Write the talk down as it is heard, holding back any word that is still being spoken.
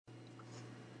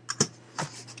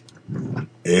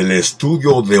El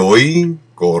estudio de hoy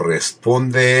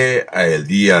corresponde al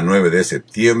día 9 de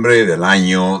septiembre del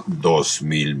año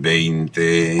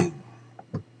 2020.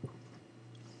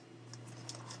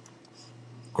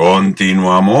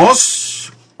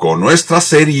 Continuamos con nuestra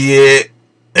serie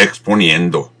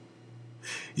Exponiendo.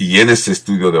 Y en este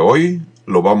estudio de hoy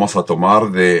lo vamos a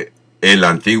tomar de el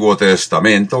Antiguo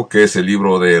Testamento, que es el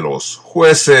libro de los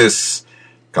Jueces,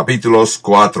 capítulos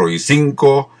 4 y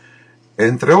 5,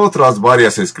 entre otras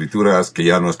varias escrituras que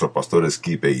ya nuestro pastor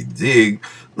Skip A. Dig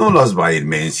nos las va a ir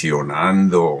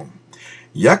mencionando.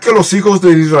 Ya que los hijos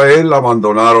de Israel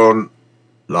abandonaron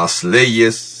las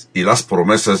leyes y las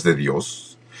promesas de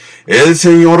Dios, el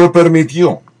Señor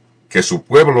permitió que su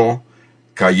pueblo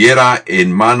cayera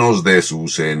en manos de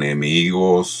sus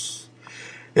enemigos.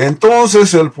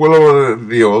 Entonces el pueblo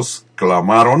de Dios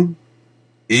clamaron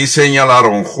y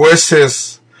señalaron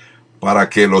jueces para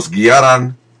que los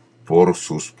guiaran por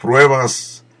sus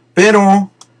pruebas, pero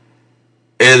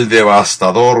el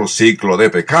devastador ciclo de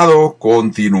pecado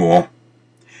continuó.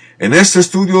 En este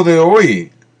estudio de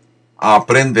hoy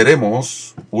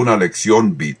aprenderemos una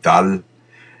lección vital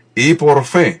y por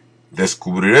fe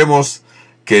descubriremos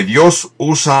que Dios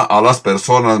usa a las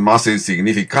personas más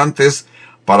insignificantes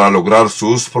para lograr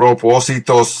sus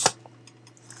propósitos.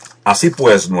 Así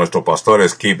pues, nuestro pastor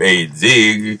Skip A.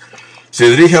 Dig se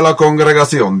dirige a la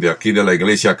congregación de aquí de la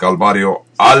Iglesia Calvario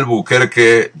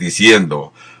Albuquerque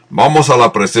diciendo: vamos a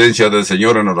la presencia del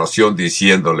Señor en oración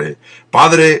diciéndole: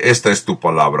 Padre, esta es tu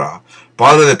palabra.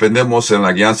 Padre, dependemos en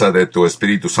la guianza de tu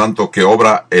Espíritu Santo que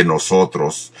obra en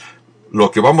nosotros. Lo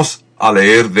que vamos a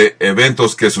leer de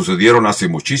eventos que sucedieron hace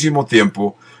muchísimo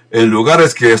tiempo, en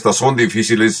lugares que estas son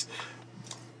difíciles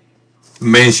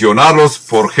mencionarlos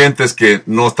por gentes que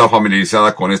no está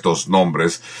familiarizada con estos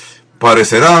nombres,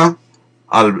 parecerá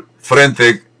al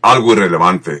frente algo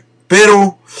irrelevante.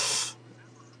 Pero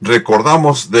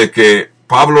recordamos de que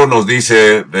Pablo nos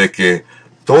dice de que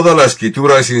toda la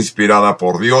escritura es inspirada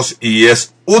por Dios y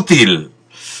es útil.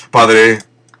 Padre,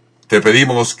 te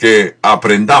pedimos que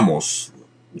aprendamos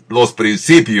los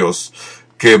principios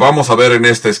que vamos a ver en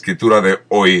esta escritura de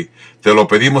hoy. Te lo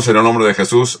pedimos en el nombre de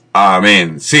Jesús.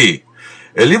 Amén. Sí,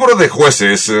 el libro de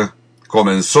Jueces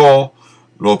comenzó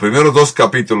los primeros 2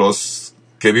 capítulos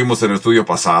que vimos en el estudio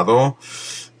pasado,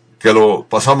 que lo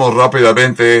pasamos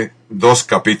rápidamente, 2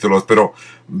 capítulos, pero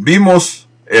vimos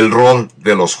el rol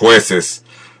de los jueces.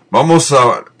 Vamos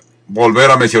a volver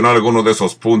a mencionar algunos de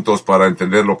esos puntos para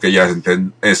entender lo que ya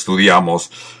estudiamos.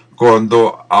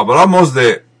 Cuando hablamos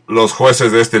de los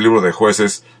jueces de este libro de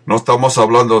Jueces, no estamos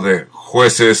hablando de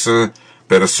jueces,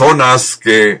 personas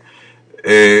que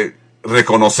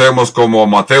reconocemos como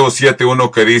Mateo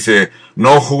 7:1 que dice: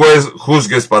 no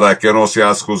juzgues para que no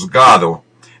seas juzgado.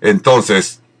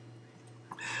 Entonces,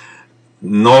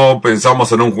 no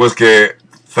pensamos en un juez que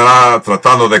está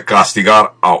tratando de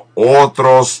castigar a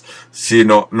otros,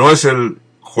 sino no es el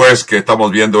juez que estamos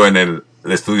viendo en el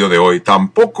estudio de hoy.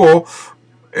 Tampoco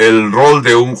el rol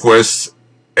de un juez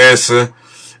es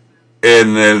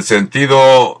en el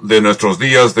sentido de nuestros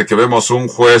días, de que vemos un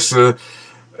juez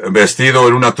vestido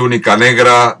en una túnica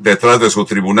negra detrás de su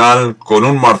tribunal con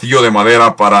un martillo de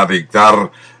madera para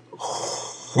dictar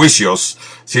juicios,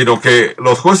 sino que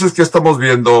los jueces que estamos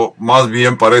viendo más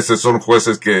bien parece son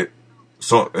jueces que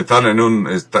están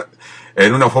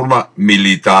en una forma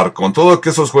militar. Con todo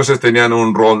que esos jueces tenían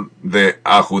un rol de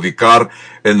adjudicar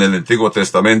en el Antiguo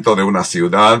Testamento de una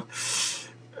ciudad.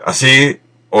 Así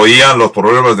oían los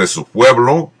problemas de su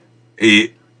pueblo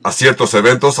y a ciertos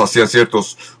eventos hacían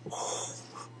ciertos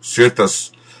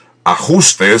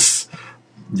ajustes,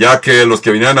 ya que los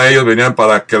que venían a ellos venían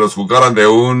para que los juzgaran de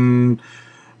un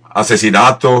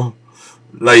asesinato.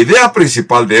 La idea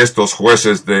principal de estos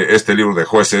jueces de este libro de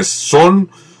Jueces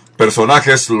son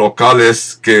personajes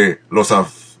locales que los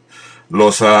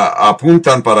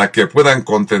apuntan para que puedan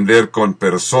contender con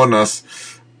personas,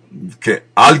 que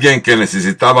alguien que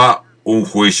necesitaba un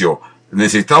juicio,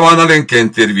 necesitaban a alguien que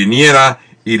interviniera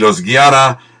y los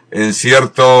guiara en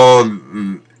cierto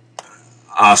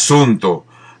asunto,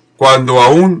 cuando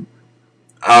aún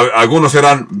algunos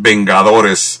eran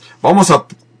vengadores. Vamos a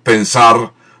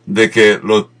pensar de que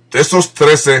estos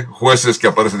 13 jueces que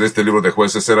aparecen en este libro de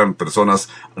Jueces eran personas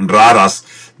raras,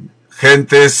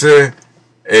 gentes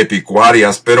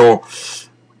epicuarias, pero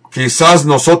quizás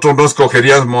nosotros no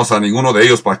escogeríamos a ninguno de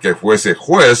ellos para que fuese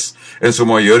juez. En su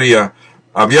mayoría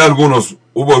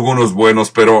hubo algunos buenos,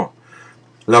 pero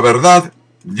la verdad,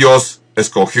 Dios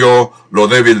escogió lo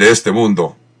débil de este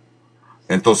mundo.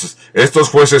 Entonces, estos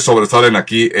jueces sobresalen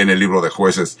aquí en el libro de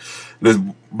Jueces.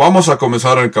 Vamos a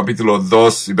comenzar en el capítulo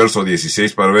 2, verso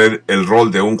 16, para ver el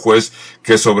rol de un juez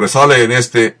que sobresale en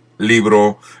este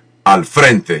libro al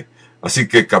frente. Así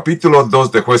que capítulo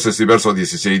 2 de Jueces y verso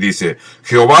 16 dice: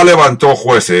 Jehová levantó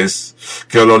jueces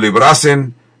que lo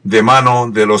librasen de mano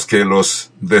de los que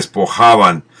los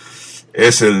despojaban.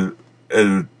 Es el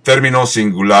término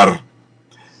singular.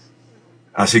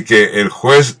 Así que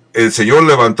el Señor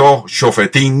levantó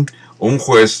Shofetín, un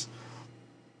juez,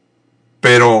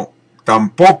 pero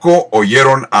tampoco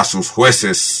oyeron a sus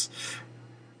jueces,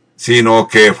 sino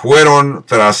que fueron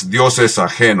tras dioses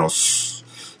ajenos,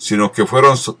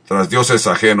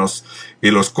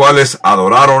 y los cuales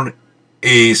adoraron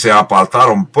y se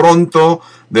apartaron pronto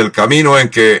del camino en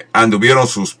que anduvieron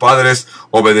sus padres,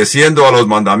 obedeciendo a los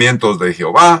mandamientos de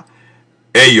Jehová.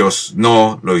 Ellos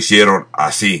no lo hicieron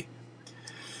así.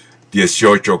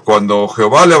 18. Cuando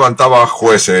Jehová levantaba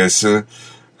jueces,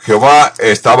 Jehová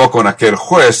estaba con aquel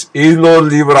juez y los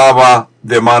libraba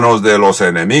de manos de los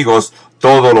enemigos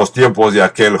todos los tiempos de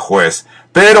aquel juez.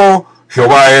 Pero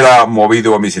Jehová era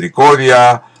movido a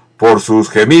misericordia por sus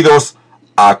gemidos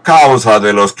a causa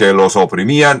de los que los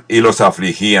oprimían y los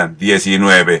afligían.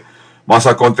 19. Mas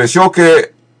aconteció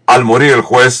que al morir el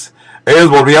juez, ellos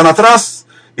volvían atrás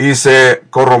y se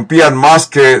corrompían más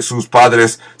que sus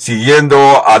padres,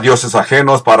 siguiendo a dioses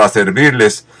ajenos para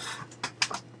servirles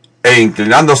e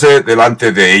inclinándose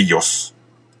delante de ellos.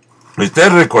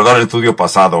 Ustedes recordarán el estudio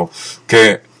pasado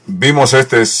que vimos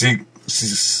este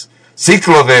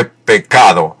ciclo de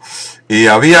pecado y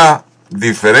había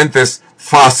diferentes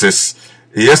fases.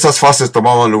 Y estas fases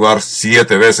tomaban lugar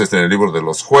 7 veces en el libro de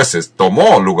los jueces.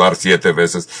 Tomó lugar 7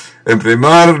 veces. En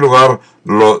primer lugar,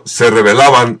 se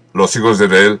rebelaban los hijos de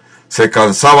Israel. Se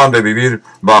cansaban de vivir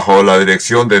bajo la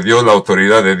dirección de Dios, la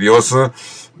autoridad de Dios,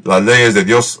 las leyes de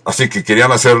Dios. Así que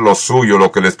querían hacer lo suyo,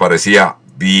 lo que les parecía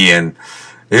bien.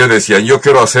 Ellos decían: yo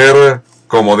quiero hacer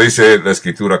como dice la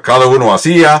Escritura. Cada uno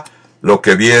hacía lo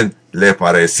que bien le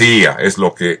parecía. Es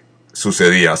lo que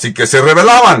sucedía. Así que se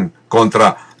rebelaban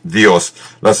contra Dios.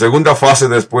 La segunda fase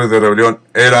después de rebelión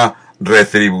era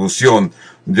retribución.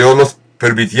 Dios los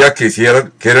permitía que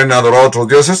quieren adorar a otros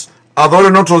dioses,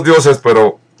 adoren otros dioses,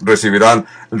 pero recibirán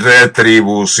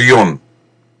retribución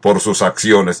por sus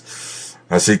acciones.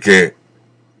 Así que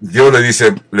Dios le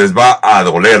dice, les va a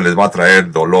doler, les va a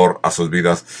traer dolor a sus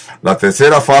vidas. La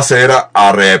tercera fase era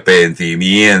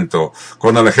arrepentimiento.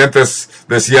 Cuando la gente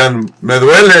decían, me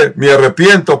duele, me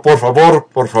arrepiento, por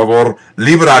favor,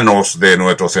 líbranos de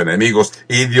nuestros enemigos.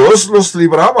 Y Dios los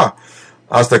libraba.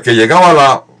 Hasta que llegaba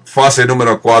la fase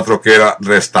número 4, que era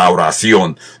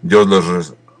restauración.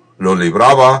 Dios los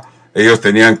libraba. Ellos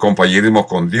tenían compañerismo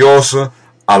con Dios.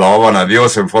 Alababan a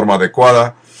Dios en forma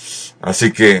adecuada.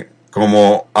 Así que,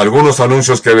 como algunos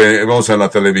anuncios que vemos en la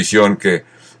televisión, que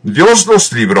Dios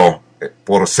los libró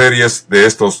por series de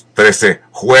estos 13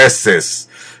 jueces.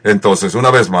 Entonces,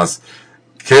 una vez más,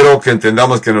 quiero que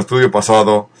entendamos que en el estudio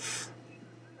pasado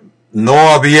no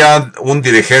había un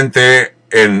dirigente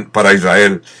para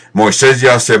Israel. Moisés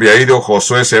ya se había ido,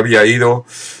 Josué se había ido.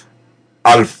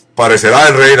 Aparecerá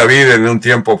el rey David en un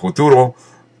tiempo futuro.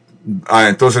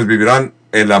 Entonces vivirán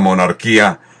en la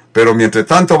monarquía. Pero mientras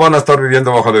tanto van a estar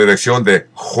viviendo bajo la dirección de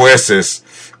jueces,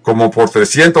 como por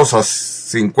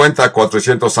 350,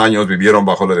 400 años vivieron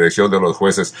bajo la dirección de los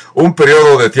jueces. Un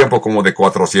periodo de tiempo como de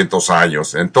 400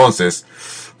 años. Entonces,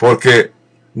 porque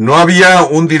no había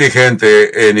un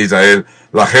dirigente en Israel,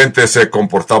 la gente se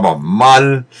comportaba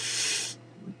mal,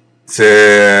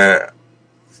 se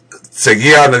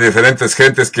seguían a diferentes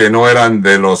gentes que no eran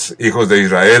de los hijos de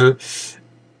Israel,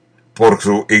 por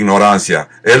su ignorancia.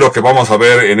 Es lo que vamos a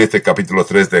ver en este capítulo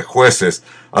 3 de Jueces.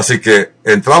 Así que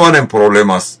entraban en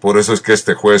problemas. Por eso es que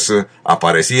este juez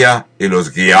aparecía y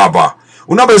los guiaba.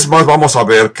 Una vez más vamos a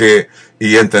ver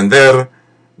y entender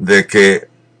de que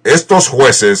estos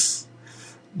jueces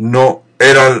no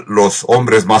eran los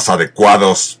hombres más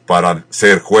adecuados para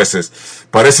ser jueces.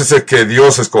 Parece ser que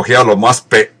Dios escogía a los más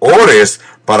peores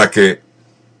para que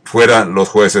fueran los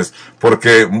jueces.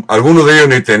 Porque algunos de ellos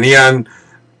ni tenían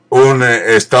un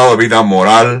estado de vida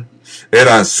moral,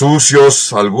 eran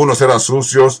sucios, algunos eran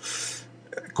sucios.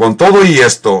 Con todo y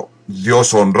esto,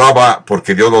 Dios honraba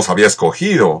porque Dios los había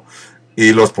escogido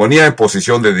y los ponía en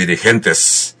posición de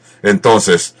dirigentes.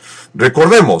 Entonces,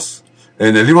 recordemos,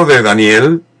 en el libro de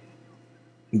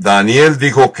Daniel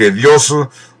dijo que Dios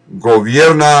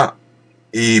gobierna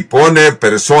y pone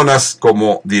personas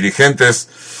como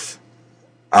dirigentes,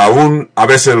 aún a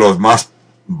veces los más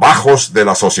bajos de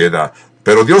la sociedad.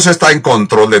 Pero Dios está en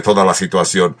control de toda la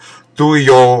situación. Tú y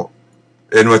yo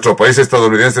en nuestro país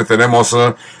estadounidense tenemos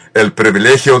el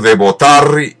privilegio de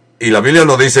votar y la Biblia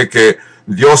nos dice que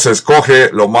Dios escoge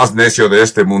lo más necio de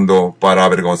este mundo para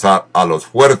avergonzar a los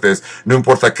fuertes, no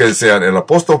importa que sean. El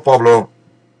apóstol Pablo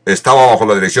estaba bajo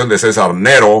la dirección de César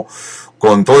Nero,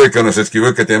 con todo y que nos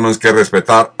escribió que tenemos que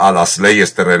respetar a las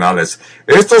leyes terrenales.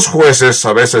 Estos jueces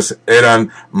a veces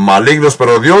eran malignos,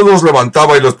 pero Dios los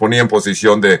levantaba y los ponía en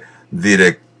posición de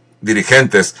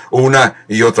dirigentes una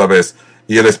y otra vez.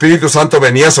 Y el Espíritu Santo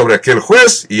venía sobre aquel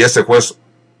juez y ese juez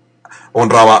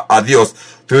honraba a Dios.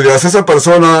 Tú dirás, esa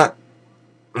persona,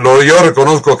 yo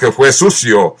reconozco que fue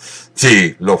sucio.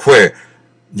 Sí, lo fue.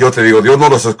 Yo te digo, Dios no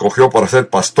los escogió para ser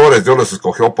pastores, Dios los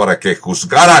escogió para que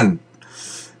juzgaran.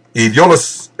 Y Dios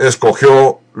los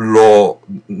escogió lo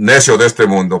necio de este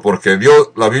mundo, porque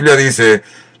la Biblia dice,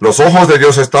 los ojos de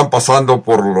Dios están pasando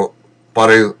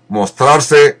para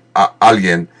mostrarse a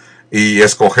alguien y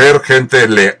escoger gente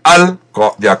leal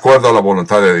de acuerdo a la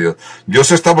voluntad de Dios.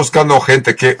 Dios está buscando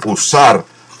gente que usar.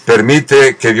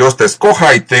 Permite que Dios te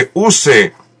escoja y te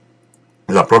use.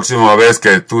 La próxima vez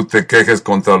que tú te quejes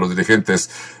contra los dirigentes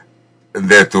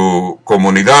de tu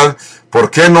comunidad,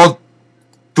 ¿por qué no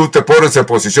tú te pones en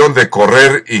posición de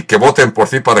correr y que voten por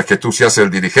ti para que tú seas el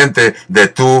dirigente de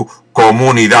tu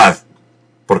comunidad?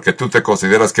 Porque tú te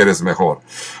consideras que eres mejor.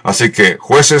 Así que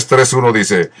Jueces 3:1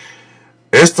 dice,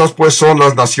 estas pues son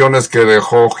las naciones que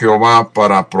dejó Jehová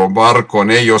para probar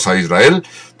con ellos a Israel,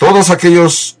 todos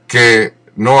aquellos que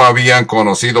no habían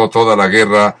conocido toda la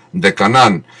guerra de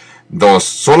Canaán. 2.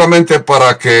 Solamente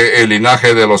para que el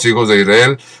linaje de los hijos de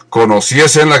Israel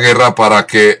conociesen la guerra, para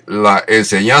que la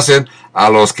enseñasen a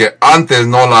los que antes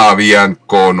no la habían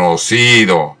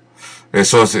conocido.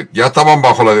 Esos ya estaban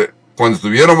cuando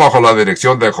estuvieron bajo la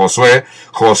dirección de Josué,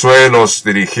 Josué los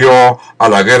dirigió a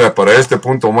la guerra. Para este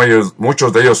punto,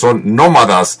 muchos de ellos son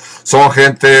nómadas, son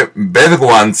gente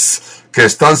bedouins, que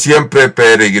están siempre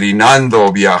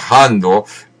peregrinando, viajando.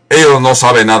 Ellos no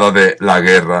saben nada de la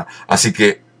guerra. Así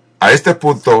que a este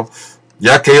punto,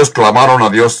 ya que ellos clamaron a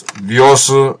Dios,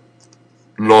 Dios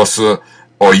los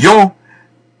oyó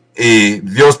y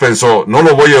Dios pensó, no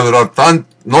lo voy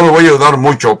a ayudar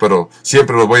mucho, pero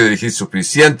siempre los voy a dirigir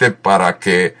suficiente para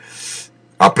que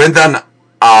aprendan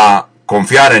a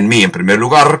confiar en mí en primer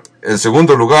lugar. En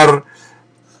segundo lugar,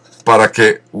 para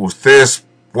que ustedes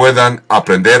puedan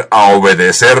aprender a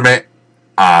obedecerme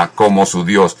como su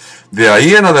Dios. De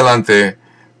ahí en adelante,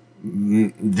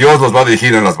 Dios los va a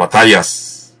dirigir en las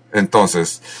batallas.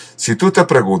 Entonces, si tú te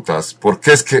preguntas por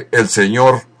qué es que el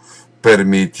Señor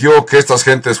permitió que estas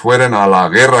gentes fueran a la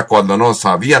guerra cuando no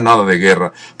sabían nada de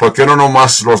guerra, ¿por qué no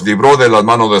nomás los libró de las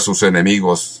manos de sus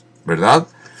enemigos? ¿Verdad?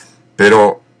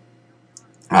 Pero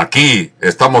aquí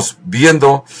estamos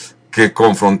viendo que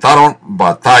confrontaron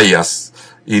batallas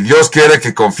y Dios quiere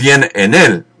que confíen en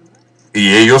Él.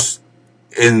 Y ellos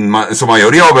en su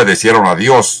mayoría obedecieron a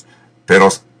Dios, pero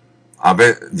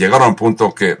llegaron a un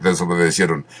punto que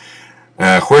desobedecieron.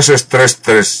 Jueces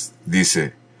 3:3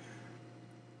 dice,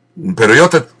 pero yo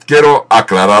te quiero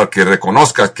aclarar que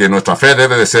reconozcas que nuestra fe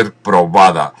debe de ser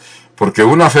probada, porque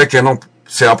una fe que no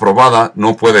sea probada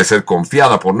no puede ser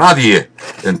confiada por nadie.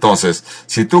 Entonces,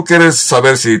 si tú quieres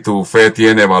saber si tu fe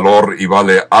tiene valor y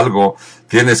vale algo,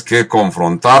 tienes que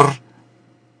confrontar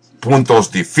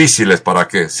puntos difíciles para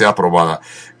que sea probada.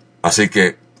 Así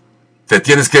que te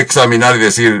tienes que examinar y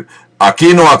decir,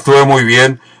 aquí no actué muy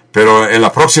bien, pero en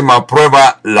la próxima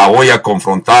prueba la voy a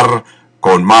confrontar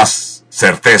con más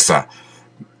certeza.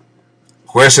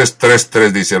 Jueces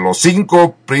 3:3 dice, los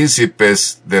 5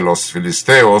 príncipes de los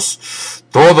filisteos,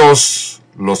 todos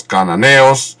los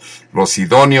cananeos, los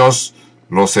sidonios,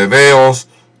 los heveos,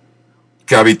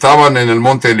 que habitaban en el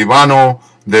monte Líbano,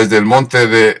 desde el monte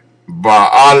de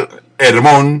Baal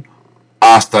Hermón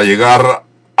hasta llegar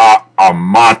a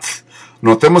Amat.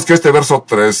 Notemos que este verso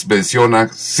 3 menciona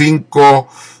 5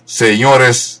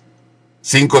 señores,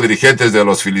 5 dirigentes de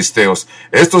los filisteos.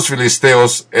 Estos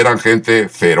filisteos eran gente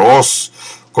feroz.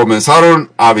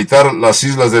 Comenzaron a habitar las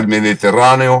islas del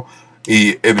Mediterráneo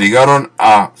y emigraron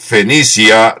a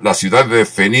Fenicia, la ciudad de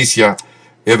Fenicia.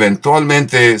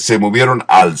 Eventualmente se movieron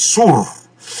al sur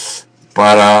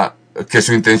para que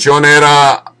su intención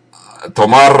era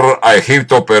tomar a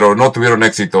Egipto, pero no tuvieron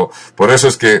éxito. Por eso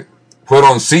es que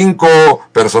fueron 5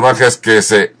 personajes que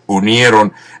se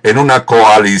unieron en una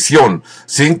coalición,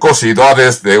 5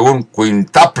 ciudades de un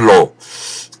quintuplo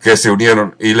que se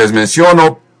unieron. Y les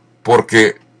menciono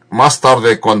porque más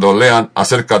tarde, cuando lean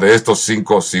acerca de estos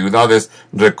 5 ciudades,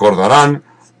 recordarán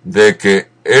de que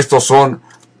estos son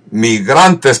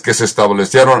migrantes que se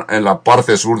establecieron en la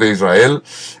parte sur de Israel,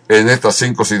 en estas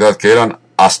 5 ciudades que eran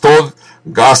Asdod,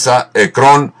 Gaza,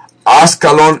 Ecrón,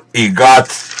 Ascalón y Gat.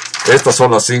 Estas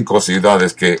son las 5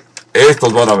 ciudades que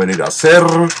estos van a venir a ser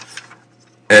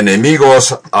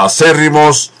enemigos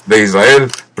acérrimos de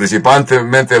Israel,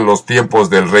 principalmente en los tiempos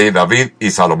del rey David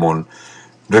y Salomón.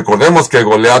 Recordemos que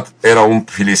Goliat era un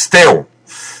filisteo.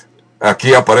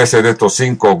 Aquí aparecen estos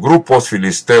 5 grupos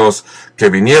filisteos que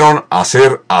vinieron a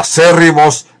ser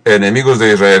acérrimos enemigos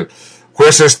de Israel.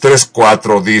 Jueces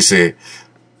 3:4 dice: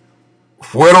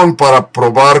 fueron para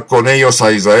probar con ellos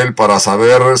a Israel para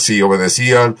saber si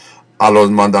obedecían a los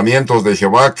mandamientos de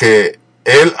Jehová que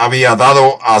él había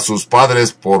dado a sus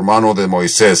padres por mano de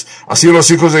Moisés. Así los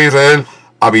hijos de Israel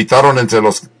habitaron entre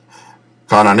los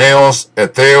cananeos,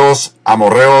 eteos,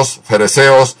 amorreos,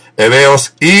 fereceos,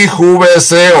 heveos y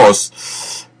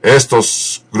jubeseos,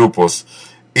 estos grupos,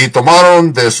 y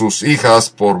tomaron de sus hijas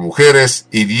por mujeres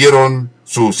y dieron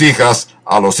sus hijas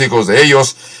a los hijos de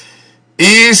ellos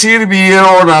y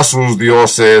sirvieron a sus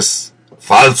dioses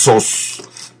falsos.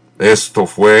 Esto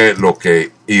fue lo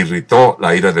que irritó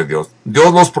la ira de Dios.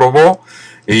 Dios los probó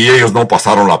y ellos no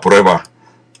pasaron la prueba,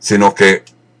 sino que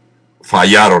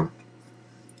fallaron.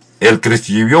 El que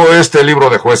escribió este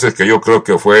libro de Jueces, que yo creo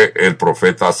que fue el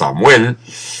profeta Samuel.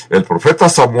 El profeta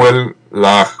Samuel,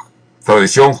 la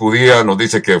tradición judía nos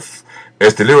dice que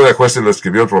este libro de Jueces lo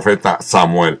escribió el profeta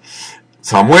Samuel.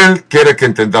 Samuel quiere que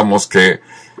entendamos que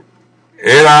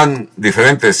eran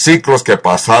diferentes ciclos que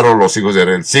pasaron los hijos de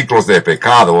Israel, ciclos de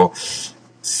pecado,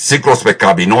 ciclos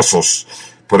pecaminosos.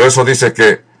 Por eso dice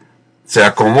que se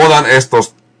acomodan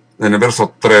estos, en el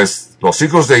verso 3, los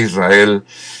hijos de Israel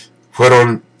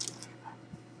fueron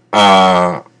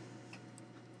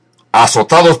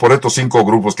azotados por estos 5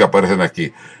 grupos que aparecen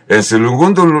aquí. En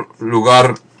segundo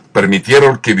lugar,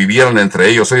 permitieron que vivieran entre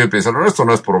ellos. Ellos pensaron, esto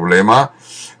no es problema.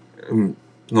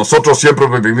 Nosotros siempre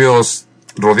vivimos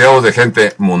rodeados de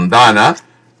gente mundana.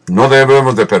 No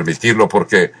debemos de permitirlo,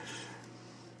 porque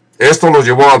esto los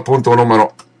llevó al punto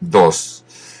número 2.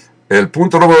 El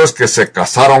punto número 2 es que se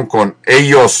casaron con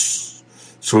ellos.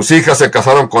 Sus hijas se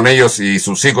casaron con ellos y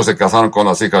sus hijos se casaron con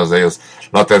las hijas de ellos.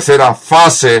 La tercera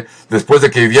fase, después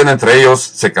de que vivían entre ellos,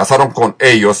 se casaron con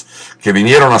ellos, que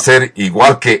vinieron a ser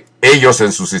igual que ellos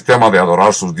en su sistema de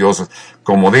adorar sus dioses.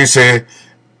 Como dice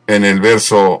en el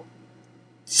verso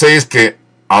 6, que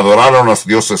adoraron a sus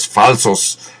dioses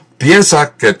falsos.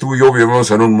 Piensa que tú y yo vivimos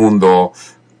en un mundo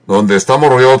donde estamos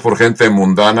rodeados por gente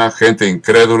mundana, gente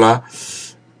incrédula.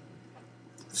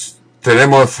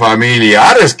 Tenemos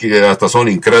familiares que hasta son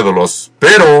incrédulos,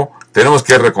 pero tenemos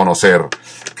que reconocer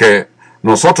que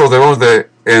nosotros debemos de,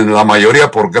 en la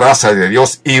mayoría por gracia de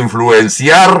Dios,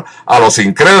 influenciar a los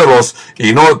incrédulos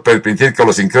y no permitir que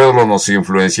los incrédulos nos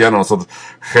influencien a nosotros.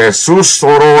 Jesús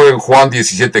oró en Juan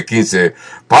 17:15,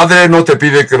 Padre, no te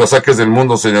pide que los saques del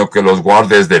mundo, sino que los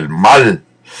guardes del mal.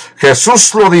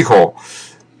 Jesús lo dijo,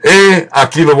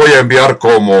 aquí lo voy a enviar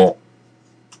como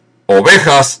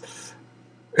ovejas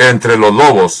entre los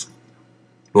lobos.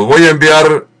 Los voy a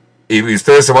enviar y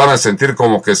ustedes se van a sentir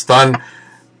como que están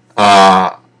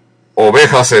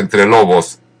ovejas entre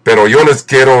lobos. Pero yo les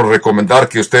quiero recomendar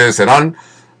que ustedes serán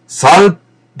sal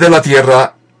de la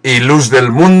tierra y luz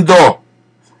del mundo.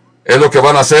 Es lo que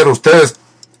van a hacer. Ustedes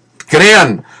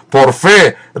crean por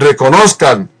fe,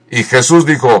 reconozcan. Y Jesús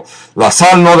dijo, la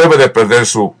sal no debe de perder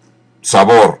su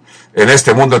sabor en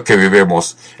este mundo en que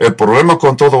vivimos. El problema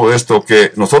con todo esto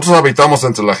que nosotros habitamos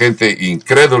entre la gente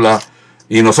incrédula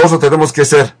y nosotros tenemos que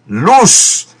ser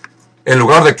luz en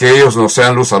lugar de que ellos nos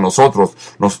sean luz a nosotros.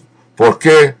 ¿Por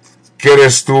qué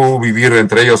quieres tú vivir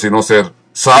entre ellos y no ser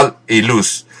sal y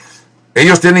luz?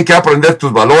 Ellos tienen que aprender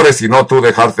tus valores y no tú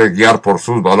dejarte guiar por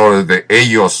sus valores de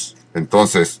ellos.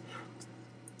 Entonces,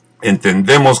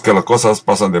 entendemos que las cosas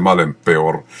pasan de mal en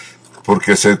peor,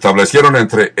 porque se establecieron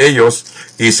entre ellos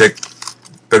y se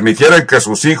permitieron que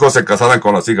sus hijos se casaran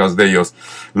con las hijas de ellos,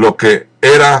 lo que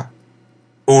era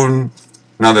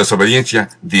una desobediencia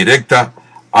directa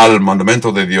al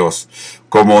mandamiento de Dios.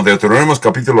 Como Deuteronomio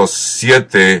capítulo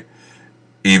 7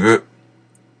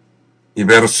 y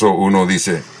verso 1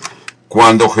 dice,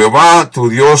 cuando Jehová tu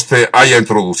Dios te haya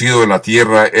introducido en la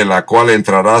tierra en la cual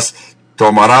entrarás,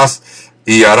 tomarás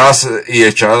y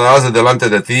echarás delante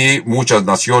de ti muchas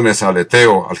naciones, al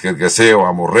Eteo, al Gergeseo,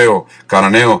 Amorreo,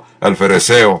 Cananeo, al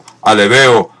Fereceo, al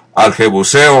Heveo, al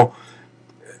Jebuseo,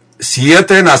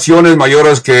 7 naciones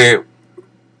mayores que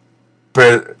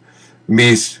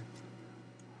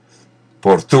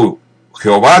por tú,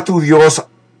 Jehová tu Dios,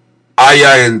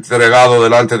 haya entregado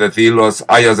delante de ti, los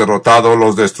hayas derrotado,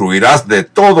 los destruirás de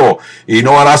todo, y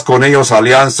no harás con ellos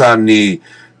alianza ni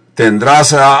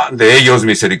tendrás de ellos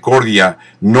misericordia,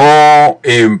 no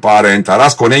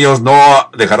emparentarás con ellos, no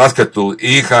dejarás que tu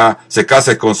hija se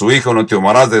case con su hijo, no te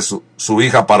tomarás de su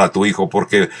hija para tu hijo,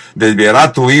 porque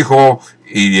desviará tu hijo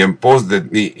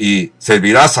y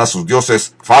servirás a sus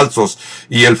dioses falsos,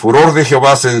 y el furor de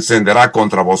Jehová se encenderá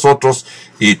contra vosotros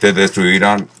y te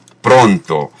destruirán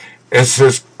pronto. Eso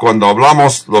es cuando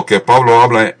hablamos lo que Pablo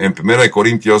habla en 1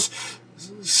 Corintios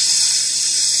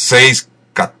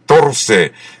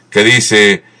 6:14, que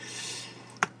dice: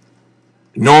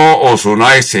 no os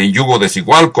unáis en yugo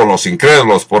desigual con los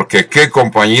incrédulos, porque qué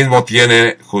compañismo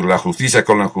tiene la justicia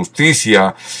con la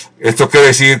injusticia. Esto quiere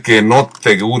decir que no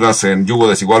te unas en yugo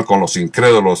desigual con los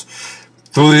incrédulos.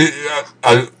 Tu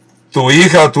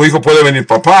hija o tu hijo puede venir: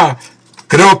 papá,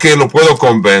 creo que lo puedo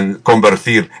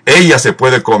convertir. Ella se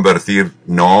puede convertir.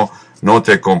 No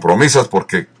te compromisas,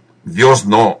 porque Dios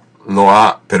no lo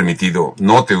ha permitido.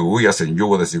 No te huyas en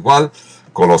yugo desigual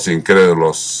con los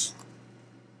incrédulos.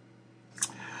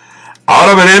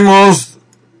 Ahora veremos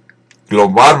lo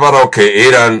bárbaro que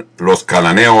eran los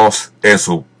cananeos en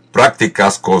sus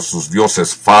prácticas con sus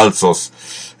dioses falsos.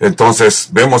 Entonces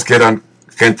vemos que eran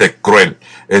gente cruel.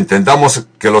 Entendamos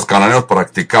que los cananeos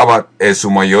practicaban, en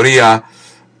su mayoría,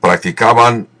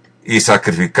 practicaban y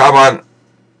sacrificaban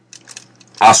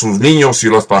a sus niños y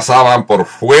los pasaban por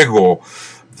fuego.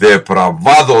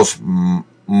 Depravados,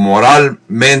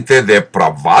 moralmente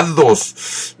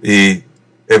depravados, y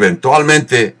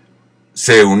eventualmente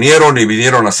se unieron y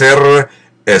vinieron a ser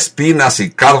espinas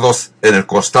y cardos en el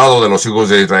costado de los hijos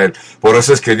de Israel. Por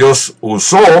eso es que Dios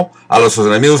usó a los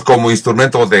enemigos como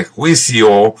instrumento de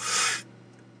juicio,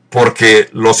 porque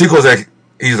los hijos de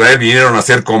Israel vinieron a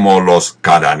ser como los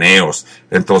cananeos.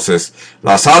 Entonces,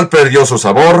 la sal perdió su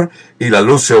sabor y la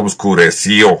luz se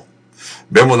oscureció.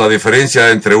 Vemos la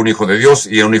diferencia entre un hijo de Dios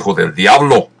y un hijo del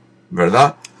diablo,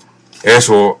 ¿verdad?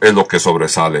 Eso es lo que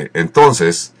sobresale.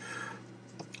 Entonces,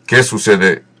 ¿qué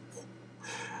sucede?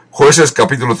 Jueces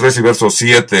capítulo 3 y verso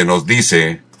 7 nos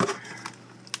dice: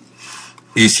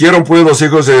 hicieron pues los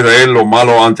hijos de Israel lo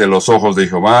malo ante los ojos de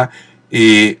Jehová,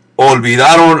 y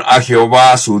olvidaron a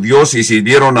Jehová su Dios, y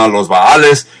sirvieron a los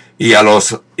Baales y a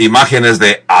las imágenes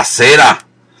de Acera.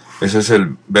 Ese es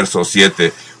el verso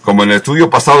 7. Como en el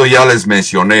estudio pasado ya les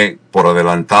mencioné por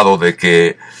adelantado de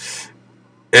que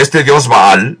este Dios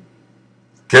Baal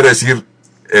quiere decir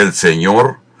el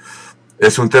Señor.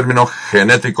 Es un término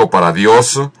genético para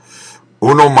Dios,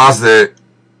 uno más de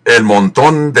el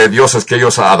montón de dioses que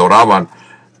ellos adoraban.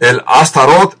 El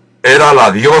Astarot era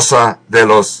la diosa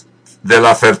de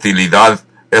la fertilidad,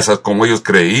 esa es como ellos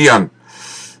creían.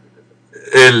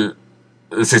 El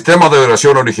sistema de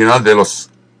oración original de los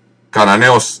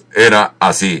cananeos era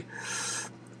así.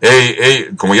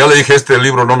 Como ya le dije, este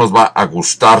libro no nos va a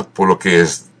gustar por lo que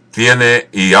tiene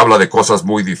y habla de cosas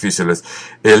muy difíciles.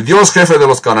 El dios jefe de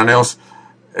los cananeos,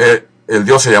 el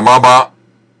dios se llamaba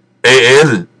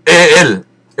el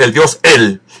dios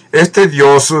El. Este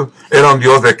dios era un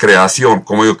dios de creación,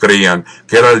 como ellos creían,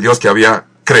 que era el dios que había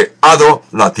creado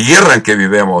la tierra en que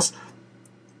vivimos.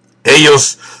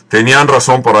 Ellos tenían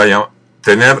razón para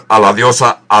tener a la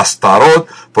diosa Astarot,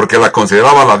 porque la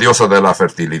consideraban la diosa de la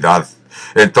fertilidad.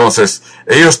 Entonces,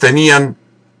 ellos tenían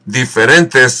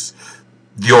diferentes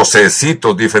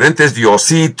diosesitos, diferentes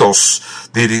diositos,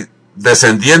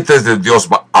 descendientes del dios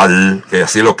Baal, que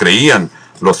así lo creían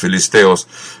los filisteos.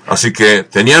 Así que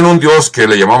tenían un dios que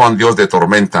le llamaban dios de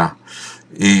tormenta,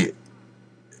 y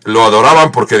lo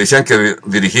adoraban porque decían que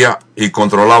dirigía y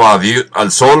controlaba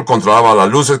al sol, controlaba las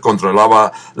luces,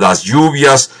 controlaba las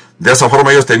lluvias. De esa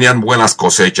forma ellos tenían buenas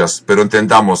cosechas. Pero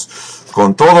entendamos,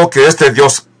 con todo que este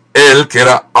dios El, que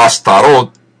era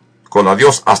Astarot, con la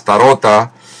dios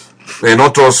Astarota, en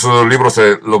otros libros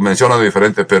se lo menciona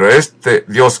diferente, pero este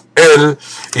dios El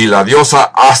y la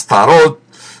diosa Astarot,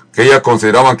 que ellas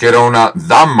consideraban que era una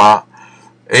dama,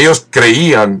 ellos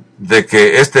creían de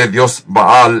que este dios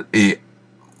Baal y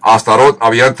Astarot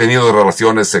habían tenido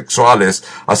relaciones sexuales,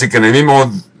 así que en el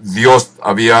mismo dios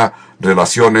había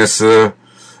relaciones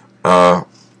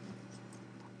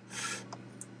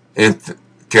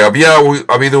que había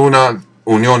habido una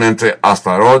unión entre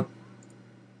Astarot,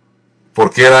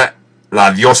 porque era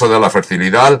la diosa de la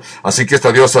fertilidad. Así que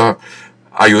esta diosa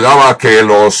ayudaba a que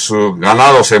los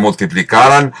ganados se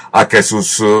multiplicaran, a que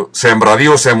sus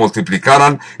sembradíos se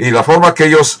multiplicaran, y la forma que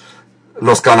ellos,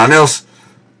 los cananeos,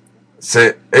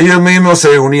 ellos mismos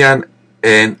se unían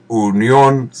en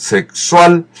unión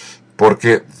sexual,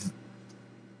 porque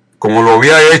como lo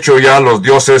había hecho ya los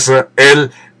dioses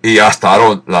El y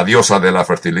Astarot, la diosa de la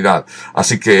fertilidad.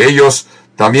 Así que ellos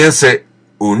también se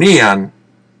unían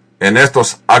en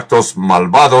estos actos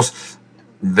malvados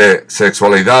de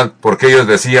sexualidad, porque ellos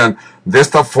decían, de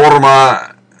esta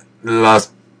forma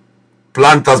las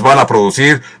plantas van a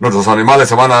producir, nuestros animales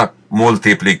se van a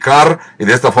multiplicar, y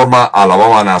de esta forma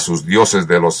alababan a sus dioses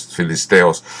de los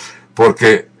filisteos,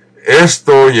 porque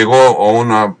esto llegó a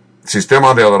un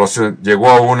sistema de adoración,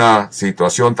 llegó a una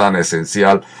situación tan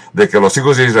esencial de que los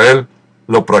hijos de Israel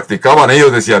lo practicaban.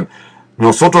 Ellos decían,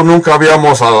 nosotros nunca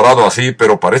habíamos adorado así,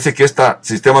 pero parece que este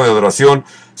sistema de adoración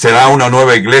será una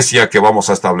nueva iglesia que vamos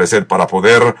a establecer para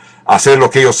poder hacer lo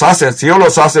que ellos hacen. Si ellos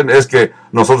lo hacen, es que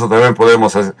nosotros también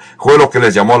podemos hacer. Fue lo que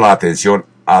les llamó la atención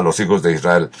a los hijos de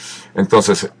Israel.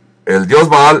 Entonces, el dios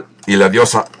Baal y la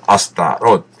diosa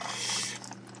Astarot.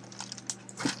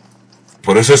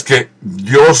 Por eso es que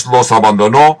Dios los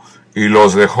abandonó y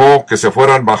los dejó que se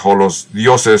fueran bajo los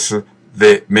dioses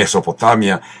de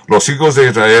Mesopotamia. Los hijos de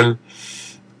Israel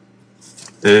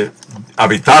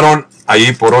habitaron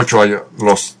ahí por 8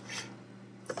 años.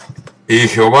 Y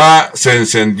Jehová se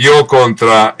encendió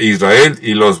contra Israel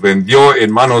y los vendió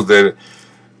en manos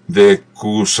de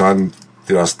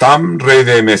Cusanristam, rey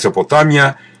de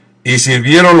Mesopotamia, y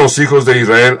sirvieron los hijos de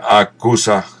Israel a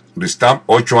Cusanristam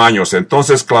 8 años.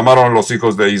 Entonces clamaron los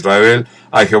hijos de Israel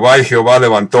a Jehová, y Jehová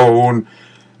levantó un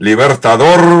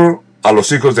libertador a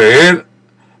los hijos de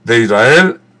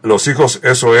Israel. Los hijos,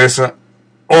 eso es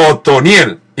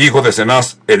Otoniel, hijo de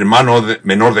Cenaz, hermano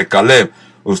menor de Caleb.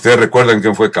 Ustedes recuerdan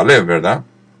quién fue Caleb, ¿verdad?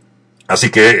 Así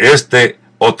que este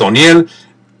Otoniel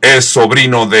es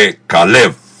sobrino de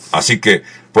Caleb. Así que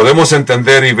podemos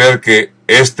entender y ver que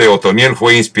este Otoniel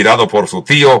fue inspirado por su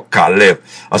tío Caleb.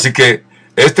 Así que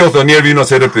este Otoniel vino a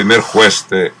ser el primer juez.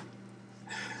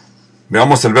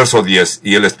 Veamos el verso 10.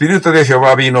 Y el Espíritu de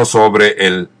Jehová vino sobre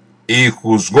él y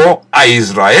juzgó a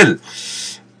Israel.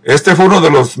 Este fue uno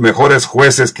de los mejores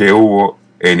jueces que hubo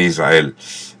en Israel.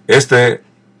 Este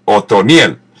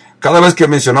Otoniel. Cada vez que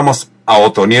mencionamos a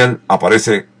Otoniel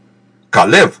aparece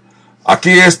Caleb.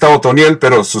 Aquí está Otoniel,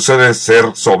 pero sucede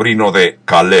ser sobrino de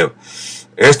Caleb.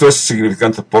 Esto es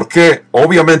significante porque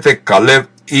obviamente Caleb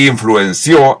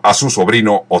influenció a su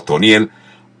sobrino Otoniel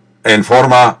en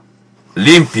forma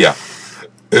limpia.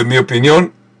 En mi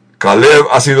opinión, Caleb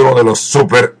ha sido uno de los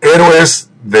superhéroes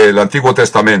del Antiguo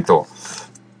Testamento.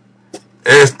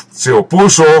 Se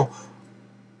opuso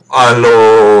a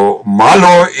lo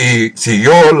malo y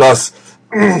siguió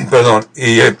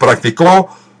y practicó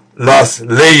las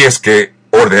leyes que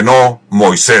ordenó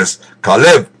Moisés.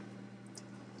 Caleb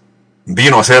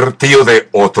vino a ser tío de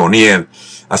Otoniel.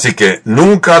 Así que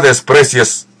nunca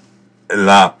desprecies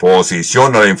la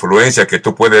posición o la influencia que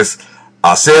tú puedes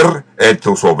hacer en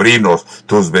tus sobrinos,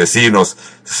 tus vecinos.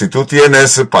 Si tú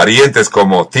tienes parientes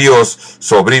como tíos,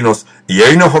 sobrinos, y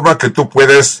hay una forma que tú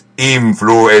puedes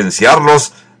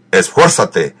influenciarlos,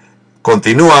 esfuérzate,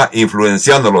 continúa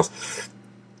influenciándolos.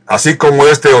 Así como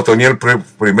este Otoniel,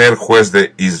 primer juez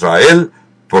de Israel,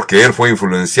 porque él fue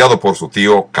influenciado por su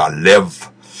tío Caleb.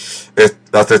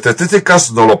 Las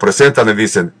estadísticas nos lo presentan y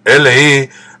dicen, leí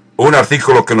un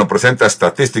artículo que nos presenta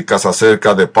estadísticas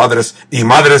acerca de padres y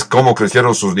madres, cómo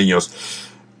crecieron sus niños.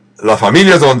 Las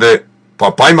familias donde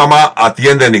papá y mamá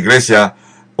atienden iglesia,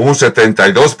 un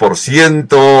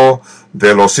 72%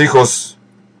 de los hijos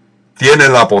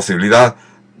tienen la posibilidad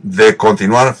de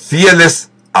continuar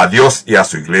fieles a Dios y a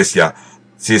su iglesia.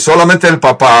 Si solamente el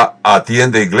papá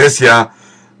atiende iglesia,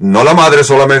 no la madre,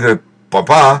 solamente el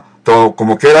papá,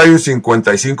 como que hay un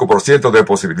 55% de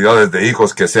posibilidades de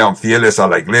hijos que sean fieles a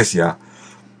la iglesia.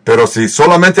 Pero si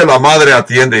solamente la madre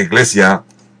atiende iglesia,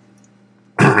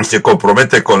 se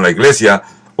compromete con la iglesia,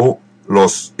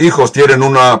 los hijos tienen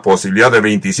una posibilidad de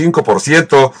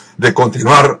 25% de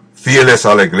continuar fieles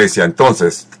a la iglesia.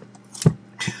 Entonces,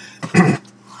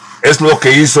 es lo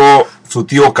que hizo su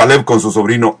tío Caleb con su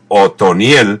sobrino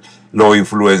Otoniel. Lo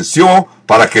influenció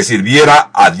para que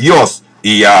sirviera a Dios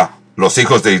y a los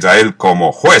hijos de Israel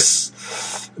como juez.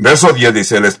 Verso 10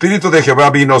 dice, el Espíritu de Jehová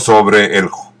vino sobre él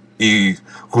y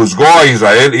juzgó a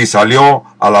Israel y salió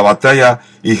a la batalla,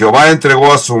 y Jehová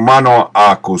entregó a su mano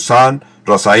a Cusán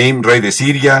Rasaim, rey de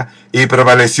Siria, y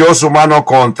prevaleció su mano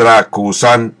contra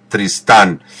Cusán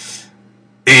Tristán.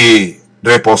 Y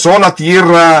reposó la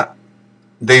tierra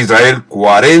de Israel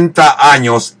 40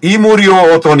 años, y murió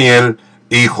Otoniel,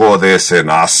 hijo de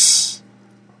Cenaz.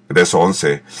 Verso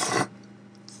 11.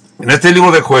 En este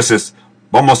libro de Jueces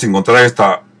vamos a encontrar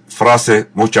esta frase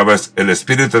muchas veces: el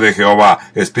Espíritu de Jehová,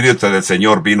 Espíritu del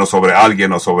Señor vino sobre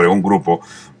alguien o sobre un grupo.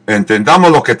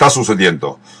 Entendamos lo que está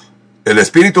sucediendo. El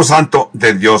Espíritu Santo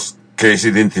de Dios, que se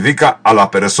identifica a la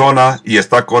persona y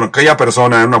está con aquella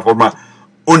persona en una forma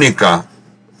única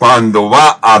cuando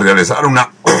va a realizar una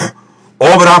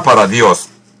obra para Dios.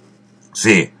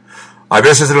 Sí, A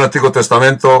veces en el Antiguo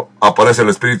Testamento aparece el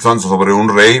Espíritu Santo sobre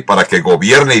un rey para que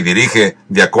gobierne y dirige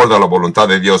de acuerdo a la voluntad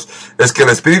de Dios. Es que el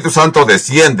Espíritu Santo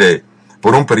desciende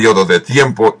por un periodo de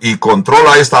tiempo y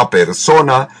controla a esta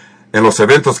persona en los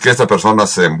eventos que esta persona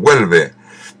se envuelve.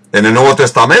 En el Nuevo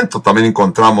Testamento también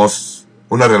encontramos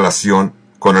una relación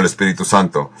con el Espíritu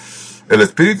Santo. El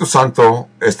Espíritu Santo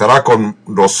estará con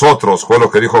nosotros, fue lo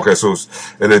que dijo Jesús.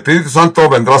 El Espíritu Santo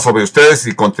vendrá sobre ustedes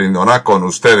y continuará con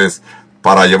ustedes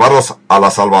para llevarlos a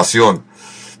la salvación.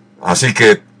 Así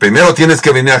que primero tienes que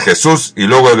venir a Jesús y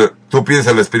luego tú pides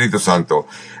el Espíritu Santo.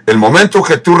 El momento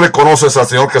que tú reconoces al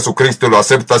Señor Jesucristo y lo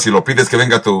aceptas y lo pides que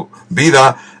venga a tu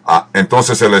vida,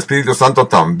 entonces el Espíritu Santo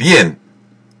también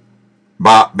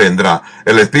vendrá.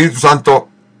 El Espíritu Santo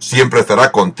siempre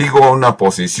estará contigo en una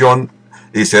posición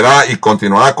y será y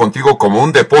continuará contigo como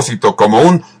un depósito, como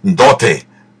un dote.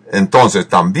 Entonces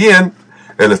también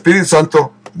el Espíritu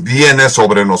Santo viene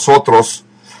sobre nosotros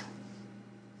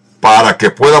para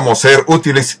que podamos ser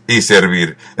útiles y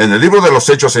servir. En el libro de los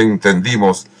Hechos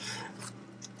entendimos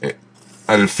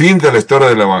al fin de la historia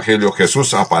del Evangelio,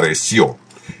 Jesús apareció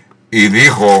y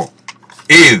dijo: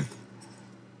 id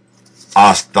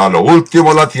hasta lo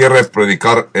último de la tierra y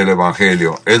predicar el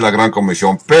Evangelio. Es la gran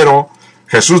comisión. Pero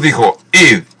Jesús dijo: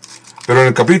 id. Pero en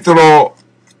el capítulo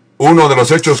 1 de los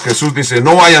Hechos, Jesús dice: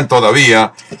 no vayan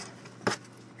todavía,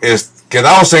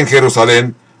 quedaos en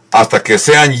Jerusalén hasta que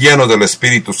sean llenos del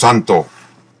Espíritu Santo.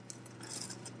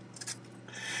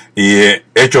 Y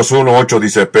Hechos 1:8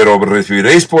 dice: pero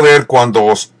recibiréis poder cuando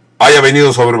os haya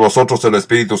venido sobre vosotros el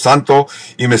Espíritu Santo,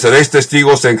 y me seréis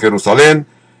testigos en Jerusalén,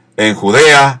 en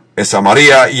Judea, en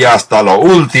Samaria y hasta lo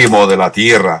último de la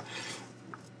tierra.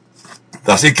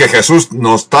 Así que Jesús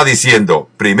nos está diciendo: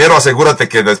 primero asegúrate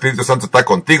que el Espíritu Santo está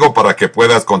contigo para que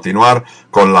puedas continuar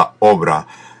con la obra.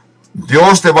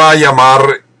 Dios te va a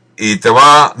llamar y te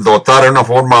va a dotar en una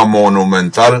forma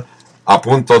monumental, a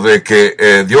punto de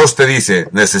que Dios te dice: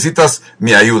 necesitas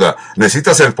mi ayuda,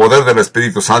 necesitas el poder del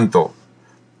Espíritu Santo,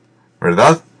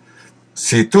 ¿verdad?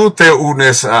 Si tú te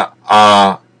unes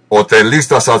o te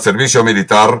enlistas al servicio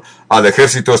militar, al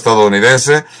ejército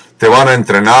estadounidense, te van a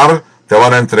entrenar, te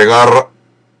van a entregar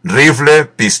rifle,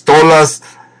 pistolas,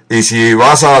 y si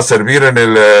vas a servir en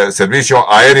el servicio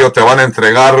aéreo, te van a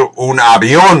entregar un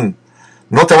avión.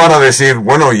 No te van a decir: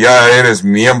 bueno, ya eres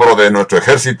miembro de nuestro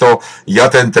ejército, ya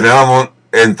te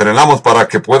entrenamos para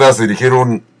que puedas dirigir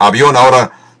un avión,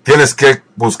 ahora tienes que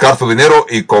buscar tu dinero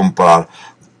y comprar.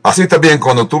 Así también,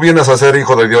 cuando tú vienes a ser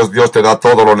hijo de Dios, Dios te da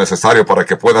todo lo necesario para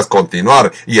que puedas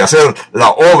continuar y hacer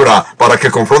la obra, para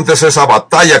que confrontes esa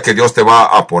batalla que Dios te va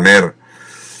a poner.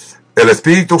 El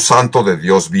Espíritu Santo de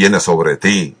Dios viene sobre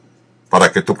ti para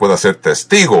que tú puedas ser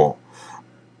testigo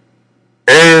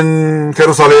en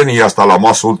Jerusalén y hasta lo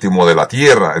más último de la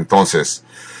tierra. Entonces,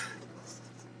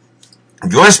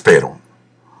 yo espero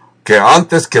que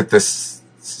antes que te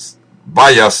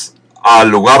vayas al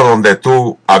lugar donde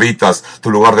tú habitas, tu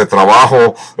lugar de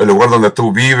trabajo, el lugar donde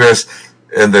tú vives,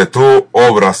 donde tú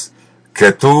obras,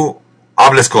 que tú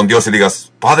hables con Dios y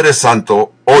digas: Padre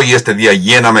Santo, hoy este día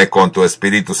lléname con tu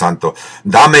Espíritu Santo.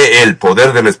 Dame el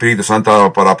poder del Espíritu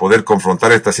Santo para poder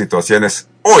confrontar estas situaciones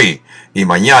hoy y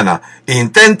mañana.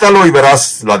 Inténtalo y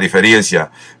verás la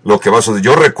diferencia. Lo que vas a hacer.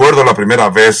 Yo recuerdo la primera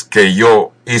vez que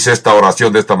yo hice esta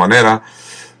oración de esta manera,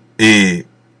 y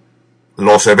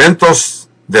los eventos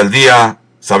del día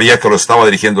sabía que lo estaba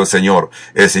dirigiendo el Señor.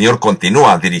 El Señor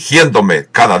continúa dirigiéndome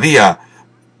cada día.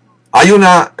 Hay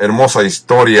una hermosa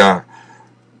historia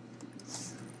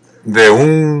de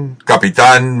un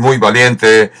capitán muy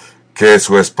valiente que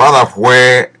su espada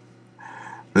fue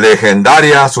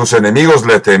legendaria, sus enemigos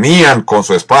le temían con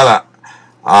su espada.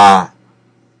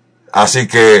 Así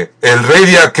que el rey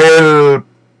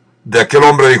de aquel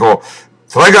hombre dijo: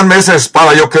 tráiganme esa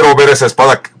espada, yo quiero ver esa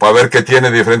espada para ver qué tiene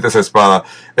diferentes espadas.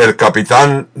 El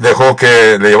capitán dejó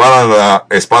que le llevaran la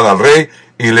espada al rey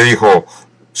y le dijo: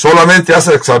 solamente has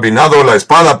examinado la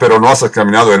espada, pero no has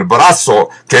examinado el brazo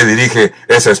que dirige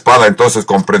esa espada. Entonces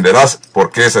comprenderás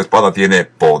por qué esa espada tiene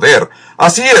poder.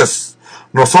 Así es.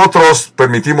 Nosotros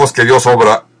permitimos que Dios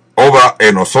obra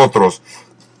en nosotros.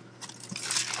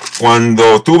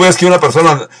 Cuando tú ves que una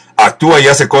persona actúa y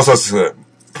hace cosas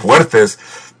fuertes,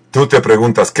 tú te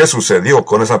preguntas: ¿qué sucedió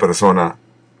con esa persona?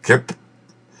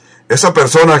 Esa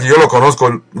persona que yo lo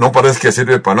conozco no parece que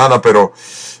sirve para nada, pero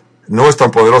no es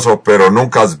tan poderoso, pero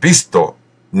nunca has visto,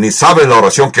 ni sabes la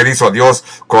oración que él hizo a Dios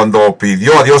cuando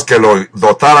pidió a Dios que lo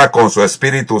dotara con su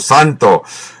Espíritu Santo.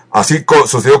 Así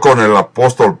sucedió con el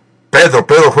apóstol Pedro.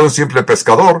 Pedro fue un simple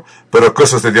pescador, pero ¿qué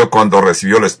sucedió cuando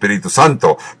recibió el Espíritu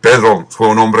Santo? Pedro fue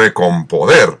un hombre con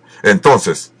poder.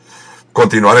 Entonces,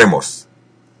 continuaremos,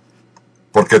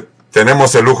 porque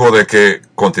tenemos el lujo de que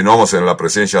continuamos en la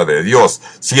presencia de Dios,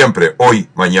 siempre, hoy,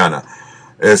 mañana.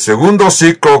 El segundo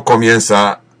ciclo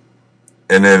comienza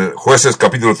en el Jueces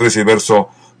capítulo 13 y verso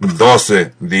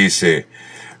 12, dice: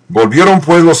 volvieron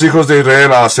pues los hijos de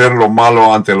Israel a hacer lo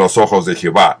malo ante los ojos de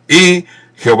Jehová, y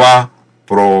Jehová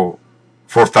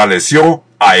fortaleció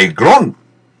a Eglón.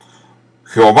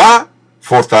 Jehová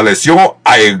fortaleció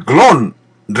a Eglón,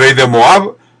 rey de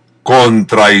Moab,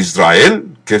 contra Israel.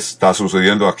 ¿Qué está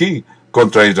sucediendo aquí?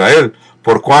 Contra Israel,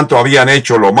 por cuanto habían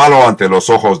hecho lo malo ante los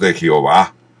ojos de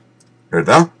Jehová.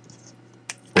 ¿Verdad?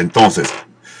 Entonces,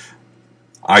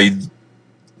 hay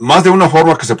más de una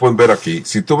forma que se pueden ver aquí.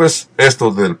 Si tú ves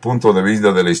esto desde el punto de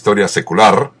vista de la historia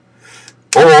secular,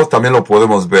 o también lo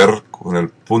podemos ver con el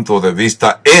punto de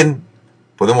vista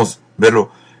podemos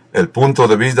verlo, el punto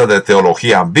de vista de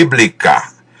teología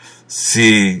bíblica.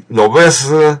 Si lo ves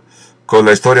con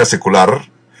la historia secular,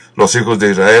 los hijos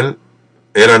de Israel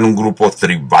eran un grupo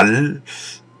tribal,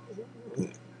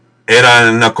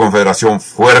 eran una confederación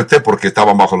fuerte porque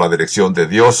estaban bajo la dirección de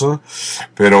Dios,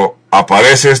 pero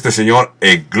aparece este señor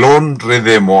Eglón, rey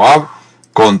de Moab,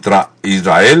 contra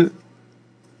Israel.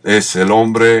 Es el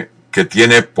hombre que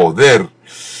tiene poder,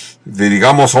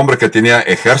 digamos, hombre que tenía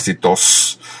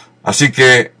ejércitos. Así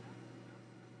que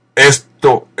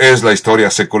esto es la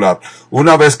historia secular.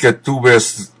 Una vez que tú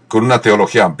ves con una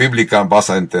teología bíblica, vas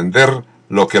a entender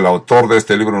lo que el autor de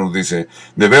este libro nos dice.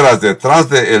 De veras, detrás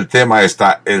del tema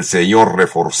está el Señor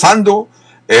reforzando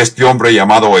este hombre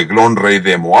llamado Eglón, rey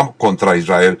de Moab, contra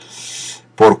Israel.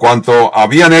 Por cuanto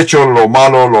habían hecho lo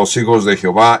malo los hijos de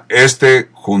Jehová,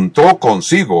 juntó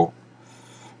consigo.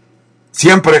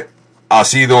 Siempre ha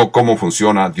sido cómo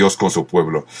funciona Dios con su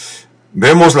pueblo.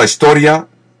 Vemos la historia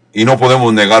y no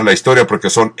podemos negar la historia porque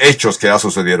son hechos que ya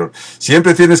sucedieron.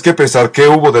 Siempre tienes que pensar qué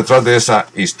hubo detrás de esa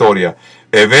historia.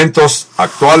 Eventos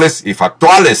actuales y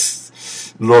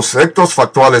factuales. Los hechos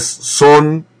factuales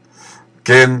son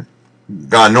quién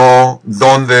ganó,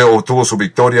 dónde obtuvo su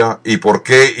victoria y por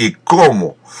qué y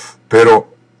cómo.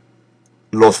 Pero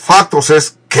los factos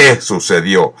es qué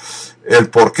sucedió. El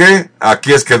por qué,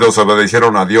 aquí es que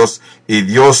desobedecieron a Dios y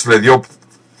Dios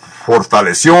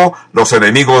fortaleció los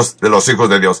enemigos de los hijos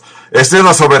de Dios. Esta es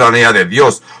la soberanía de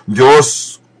Dios.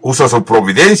 Dios usa su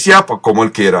providencia como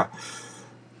Él quiera.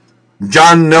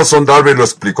 John Nelson Darby lo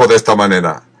explicó de esta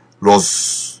manera.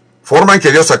 Forma en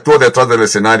que Dios actúa detrás del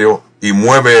escenario y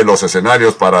mueve los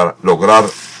escenarios para lograr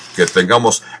que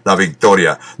tengamos la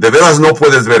victoria. De veras no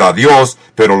puedes ver a Dios,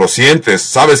 pero lo sientes.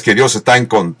 Sabes que Dios está en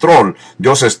control.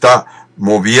 Dios está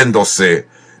moviéndose.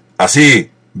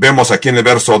 Así vemos aquí en el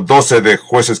verso 12 de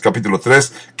Jueces capítulo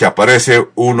 3 que aparece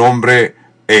un hombre,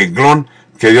 Eglón,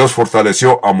 que Dios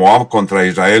fortaleció a Moab contra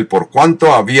Israel por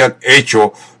cuanto habían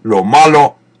hecho lo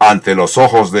malo ante los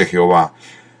ojos de Jehová.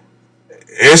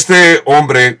 Este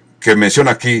hombre que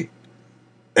menciona aquí,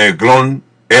 Eglón,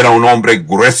 era un hombre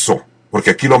grueso,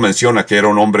 porque aquí lo menciona que era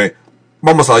un hombre,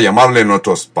 vamos a llamarle en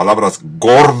nuestras palabras,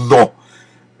 gordo.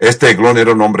 Eglón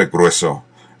era un hombre grueso.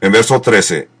 En verso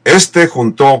 13,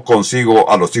 juntó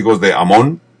consigo a los hijos de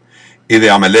Amón y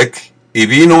de Amalek, y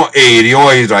vino e hirió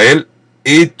a Israel,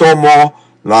 y tomó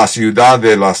la ciudad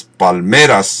de las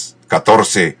palmeras,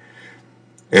 14,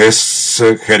 es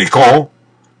Jericó.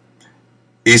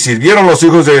 Y sirvieron los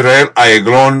hijos de Israel a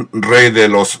Eglón, rey de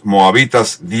los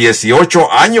moabitas,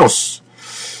 18 años.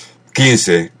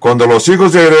 15. Cuando los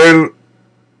hijos de Israel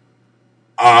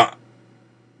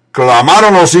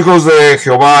clamaron los hijos de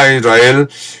Jehová a Israel,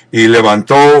 y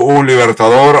levantó un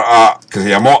libertador que se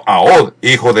llamó Ahod,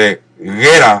 hijo de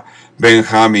Gera,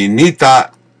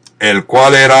 benjaminita, el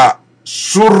cual era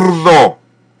zurdo.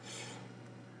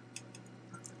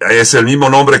 Es el mismo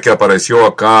nombre que apareció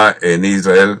acá en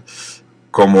Israel.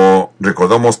 Como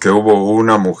recordamos que hubo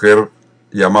una mujer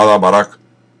llamada Barak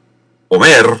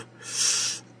Omer,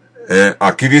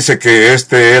 aquí dice que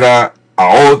era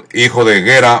Ahod, hijo de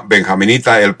Gera,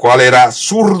 benjaminita, el cual era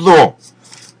zurdo.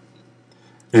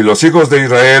 Y los hijos de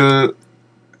Israel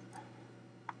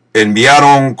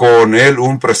enviaron con él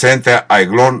un presente a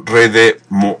Eglón, rey de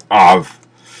Moab.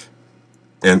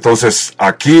 Entonces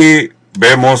aquí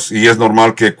vemos, y es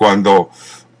normal que cuando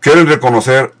quieren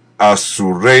reconocer a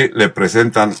su rey le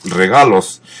presentan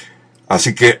regalos.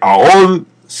 Así que Ahod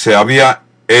se había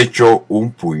hecho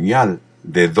un puñal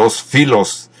de 2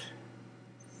 filos,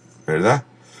 ¿verdad?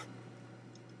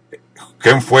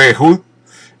 ¿Quién fue Ehud?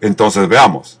 Entonces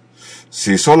veamos.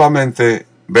 Si solamente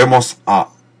vemos a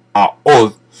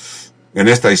Ahod en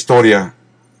esta historia,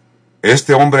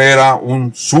 este hombre era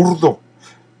un zurdo.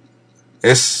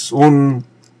 Es un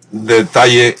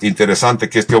detalle interesante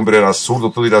que este hombre era zurdo.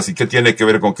 Tú dirás, ¿y qué tiene que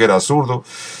ver con que era zurdo?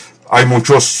 Hay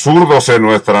muchos zurdos en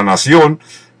nuestra nación,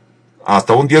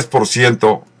 hasta un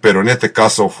 10%, pero en este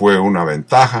caso fue una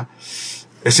ventaja.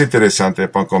 Es interesante,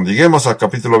 cuando lleguemos al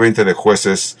capítulo 20 de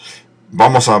Jueces,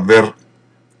 vamos a ver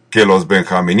que los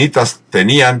benjaminitas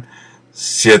tenían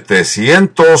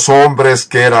 700 hombres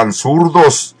que eran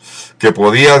zurdos, que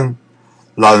podían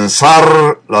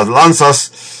lanzar las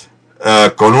lanzas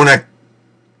con una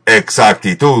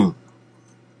exactitud.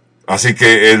 Así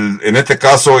que en este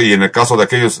caso y en el caso de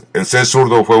aquellos, el ser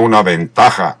zurdo fue una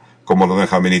ventaja, como los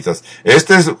benjaminitas.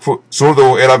 Este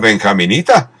zurdo era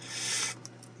benjaminita.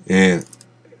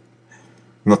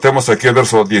 Notemos aquí el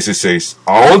verso 16.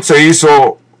 Ahod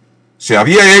se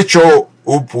había hecho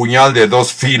un puñal de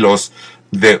 2 filos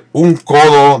de 1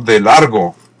 codo de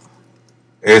largo.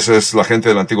 Esa es la gente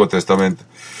del Antiguo Testamento.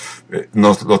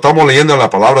 Nos lo estamos leyendo en la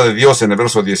palabra de Dios en el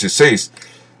verso 16.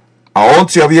 Ahod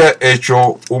se había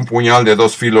hecho un puñal de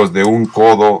 2 filos de 1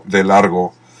 codo de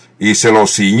largo y se lo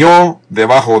ciñó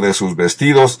debajo de sus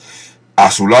vestidos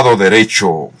a su lado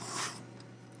derecho.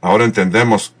 Ahora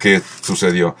entendemos qué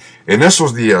sucedió. En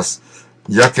esos días,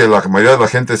 ya que la mayoría de la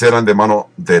gente eran de mano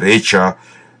derecha,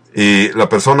 y la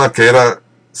persona que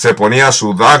se ponía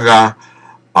su daga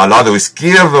al lado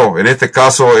izquierdo. En este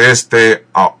caso,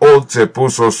 Ahod se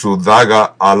puso su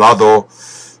daga al lado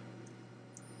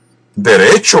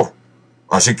derecho.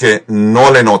 Así que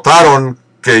no le notaron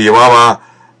que llevaba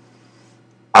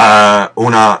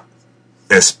una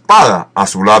espada a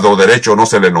su lado derecho. No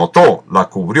se le notó, la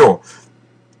cubrió.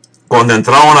 Cuando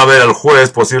entraron a ver al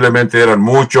juez, posiblemente eran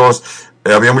muchos,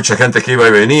 había mucha gente que iba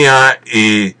y venía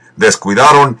y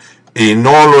descuidaron y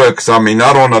no lo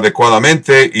examinaron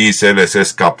adecuadamente y se les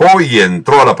escapó y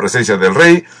entró a la presencia del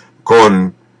rey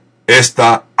con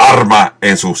esta arma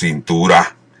en su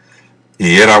cintura.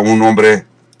 Y era un hombre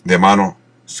de mano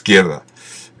izquierda.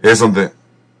 Es donde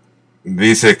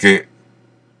dice que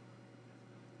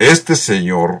este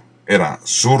señor era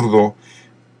zurdo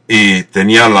y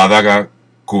tenía la daga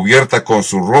cubierta con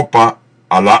su ropa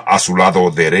a su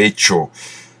lado derecho.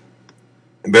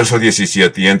 Verso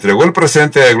 17. Y entregó el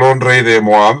presente a Eglón, rey de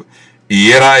Moab,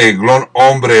 y era Eglón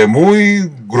hombre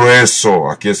muy grueso.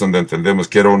 Aquí es donde entendemos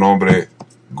que era un hombre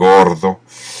gordo.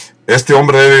 Este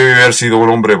hombre debe haber sido un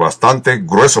hombre bastante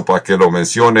grueso para que lo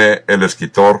mencione el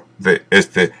escritor de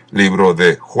este libro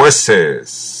de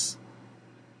Jueces.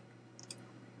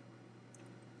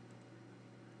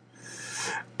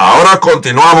 Ahora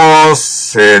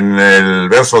continuamos en el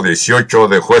verso 18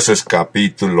 de Jueces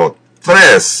capítulo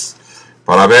 3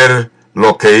 para ver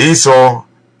lo que hizo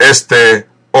este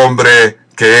hombre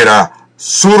que era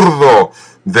zurdo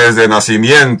desde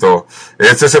nacimiento.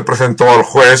 Se presentó al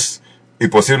juez y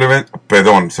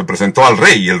se presentó al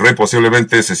rey y el rey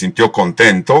posiblemente se sintió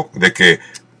contento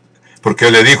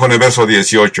porque le dijo en el verso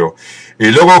 18, y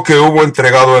luego que hubo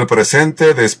entregado el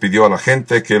presente, despidió a la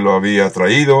gente que lo había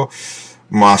traído.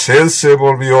 Mas él se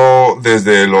volvió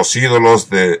desde los ídolos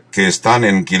que están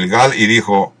en Gilgal y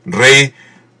dijo, Rey,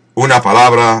 una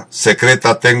palabra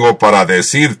secreta tengo para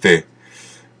decirte.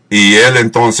 Y él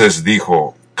entonces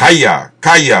dijo, Calla,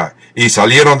 calla. Y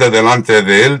salieron de delante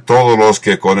de él todos los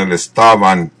que con él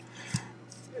estaban.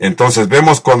 Entonces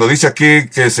vemos cuando dice aquí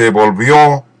que se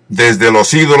volvió desde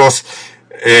los ídolos,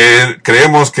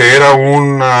 creemos que era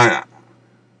una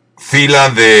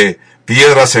fila de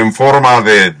piedras en forma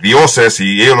de dioses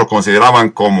y ellos lo consideraban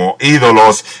como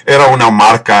ídolos. Era una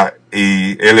marca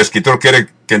y el escritor quiere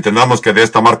que entendamos que de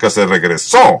esta marca se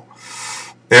regresó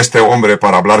este hombre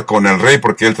para hablar con el rey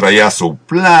porque él traía su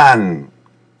plan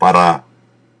para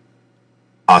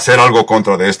hacer algo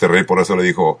contra de este rey. Por eso le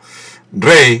dijo,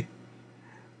 Rey,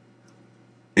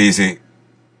 y si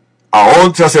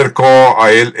Ahod se acercó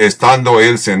a él estando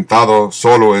él sentado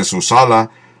solo en su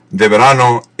sala de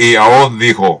verano y Ahod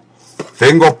dijo,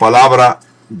 tengo palabra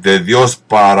de Dios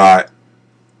para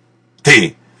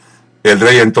ti. El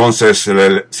rey entonces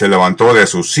se levantó de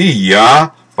su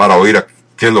silla para oír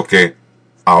qué es lo que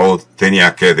Ahod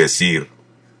tenía que decir.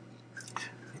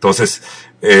 Entonces,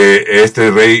 este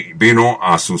rey vino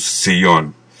a su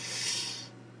sillón.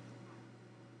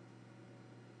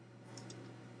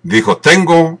 Dijo,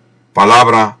 tengo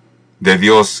palabra de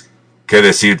Dios que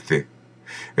decirte.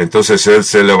 Entonces él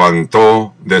se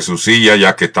levantó de su silla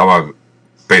ya que estaba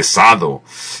pesado.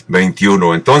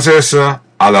 21. Entonces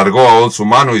alargó Ahod su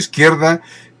mano izquierda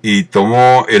y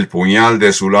tomó el puñal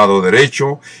de su lado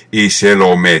derecho y se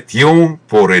lo metió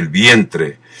por el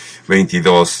vientre.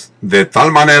 22. De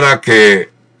tal manera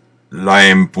que la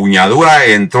empuñadura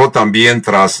entró también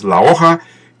tras la hoja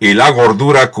y la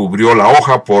gordura cubrió la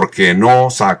hoja porque no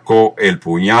sacó el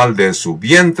puñal de su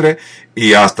vientre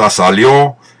y hasta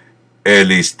salió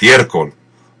el estiércol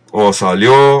o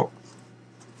salió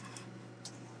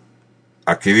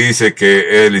aquí dice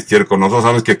que el estiércol, nosotros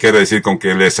sabemos qué quiere decir con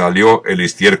que le salió el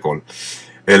estiércol.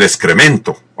 El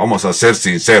excremento, vamos a ser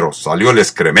sinceros, salió el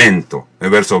excremento,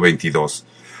 en verso 22.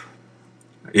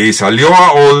 Y salió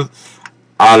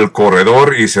al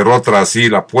corredor y cerró tras sí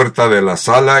la puerta de la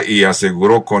sala y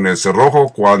aseguró con el cerrojo.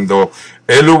 Cuando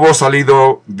él hubo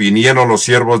salido, vinieron los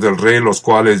siervos del rey, los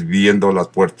cuales, viendo la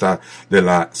puerta de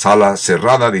la sala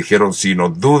cerrada, dijeron: sin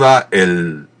duda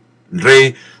el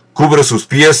rey cubre sus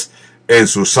pies en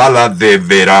su sala de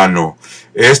verano.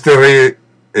 Este rey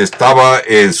estaba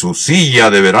en su silla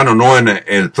de verano, no en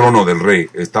el trono del rey.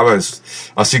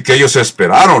 Así que ellos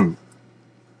esperaron.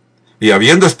 Y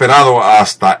habiendo esperado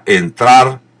hasta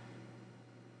entrar,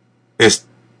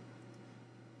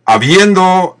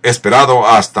 habiendo esperado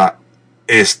hasta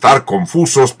estar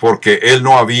confusos porque él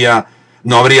no abría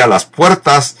las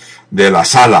puertas de la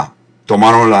sala,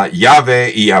 tomaron la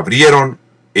llave y abrieron.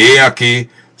 He aquí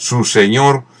su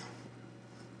señor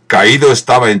caído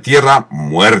estaba en tierra,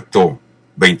 muerto.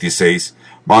 26.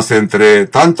 Mas entre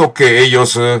tanto que ellos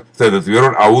se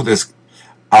detuvieron,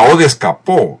 Ahud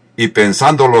escapó, y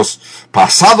pasado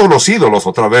los ídolos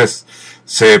otra vez,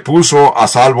 se puso a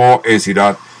salvo en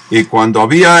Sirat. Y cuando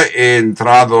había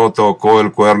entrado, tocó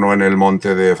el cuerno en el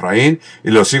monte de Efraín, y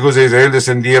los hijos de Israel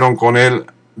descendieron con él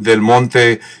del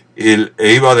monte, e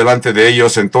iba delante de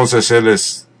ellos. Entonces él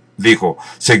les dijo: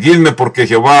 seguidme, porque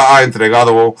Jehová ha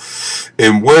entregado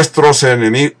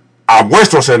a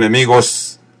vuestros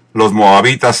enemigos, los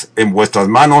moabitas, en vuestras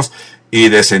manos. Y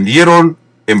descendieron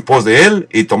en pos de él,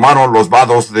 y tomaron los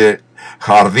vados de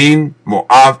Jardín,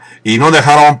 Moab, y no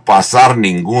dejaron pasar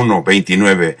ninguno.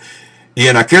 29. Y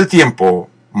en aquel tiempo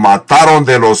mataron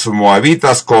de los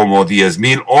moabitas como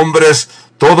 10,000 hombres,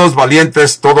 todos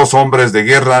valientes, todos hombres de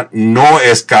guerra, no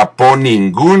escapó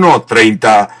ninguno.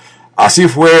 30. Así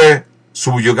fue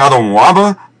subyugado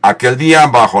Moab aquel día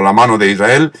bajo la mano de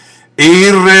Israel,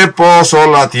 y reposó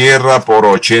la tierra por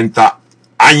 80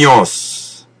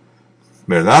 años.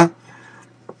 ¿Verdad?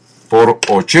 Por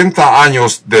 80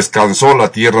 años descansó la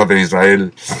tierra de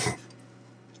Israel,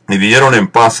 y vivieron en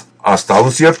paz hasta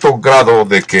un cierto grado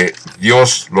de que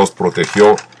Dios los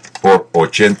protegió. Por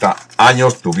 80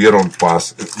 años tuvieron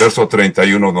paz. Verso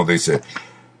 31 nos dice: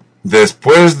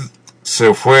 después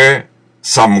se fue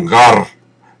Samgar,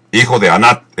 hijo de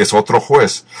Anat, es otro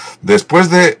juez. Después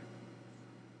de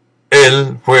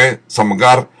él fue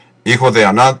Samgar, hijo de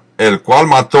Anat, el cual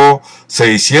mató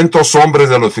 600 hombres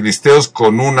de los filisteos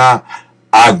con una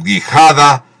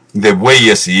aguijada de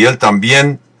bueyes, y él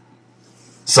también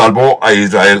salvó a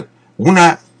Israel.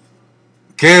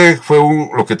 ¿Qué fue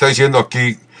lo que está diciendo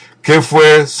aquí? ¿Qué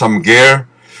fue Samgar?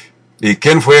 ¿Y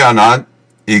quién fue Anat?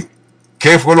 ¿Y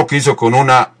qué fue lo que hizo con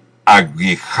una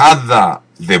aguijada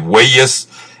de bueyes?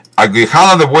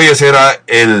 Aguijada de bueyes era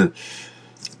el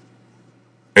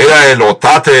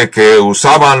otate que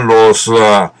usaban los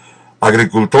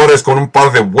agricultores con un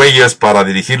par de bueyes para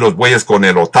dirigir los bueyes con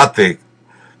el otate.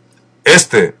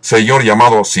 Este señor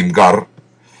llamado Samgar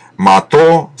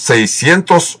mató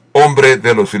 600 hombres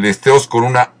de los filisteos con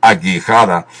una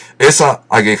aguijada. Esa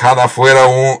aguijada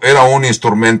era un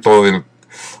instrumento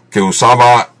que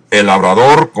usaba el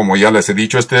labrador. Como ya les he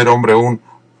dicho, este era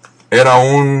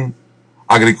un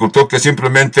agricultor que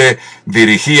simplemente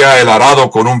dirigía el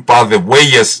arado con un par de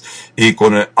bueyes, y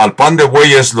al pan de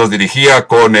bueyes los dirigía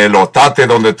con el otate,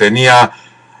 donde tenía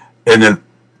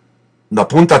la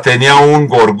punta tenía un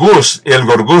gorguz, y el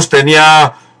gorguz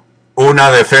tenía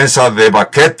una defensa de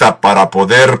baqueta para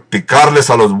poder picarles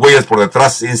a los bueyes por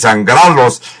detrás sin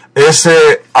sangrarlos.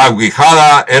 Ese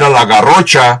aguijada era la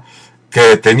garrocha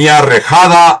que tenía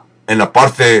rejada en la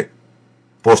parte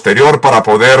posterior para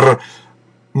poder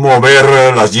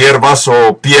mover las hierbas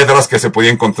o piedras que se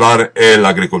podía encontrar el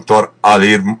agricultor al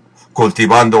ir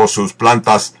cultivando sus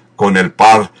plantas con el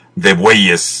par de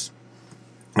bueyes.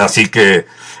 Así que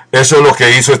eso es lo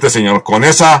que hizo este señor. Con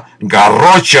esa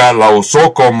garrocha la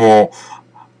usó como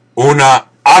una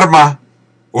arma,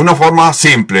 una forma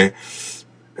simple.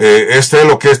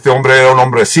 Este hombre era un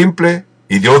hombre simple,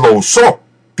 y Dios lo usó.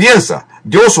 Piensa,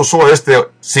 Dios usó a este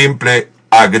simple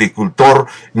agricultor,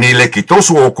 ni le quitó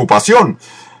su ocupación.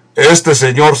 Este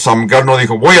señor Samgar no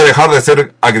dijo: voy a dejar de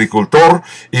ser agricultor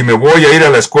y me voy a ir a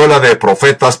la escuela de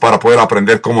profetas para poder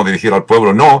aprender cómo dirigir al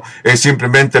pueblo. No, él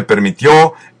simplemente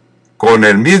permitió, con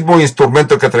el mismo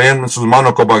instrumento que traía en sus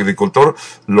manos como agricultor,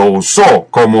 lo usó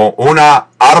como una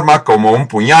arma, como un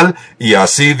puñal, y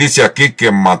así dice aquí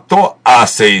que mató a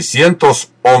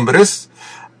 600 hombres.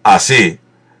 Así,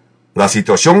 la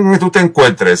situación en que tú te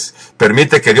encuentres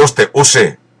permite que Dios te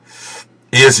use.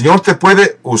 Y el Señor te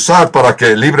puede usar para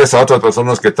que libres a otras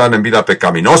personas que están en vida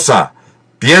pecaminosa.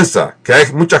 Piensa que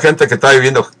hay mucha gente que está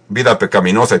viviendo vida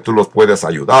pecaminosa y tú los puedes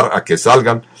ayudar a que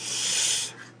salgan.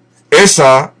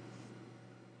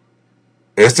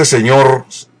 Este señor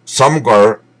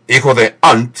Samgar, hijo de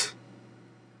Ant,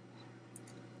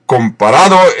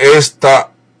 comparado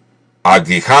esta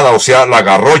aguijada, o sea, la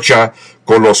garrocha,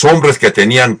 con los hombres que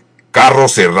tenían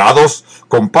carros cerrados,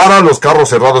 compara los carros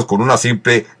cerrados con una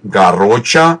simple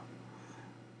garrocha,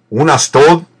 un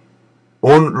astod,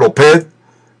 un loped.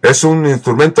 Es un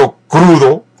instrumento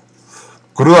crudo.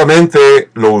 Crudamente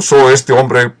lo usó este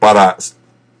hombre para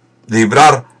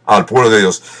librar al pueblo de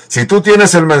Dios. Si tú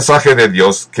tienes el mensaje de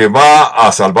Dios que va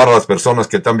a salvar a las personas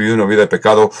que están viviendo una vida de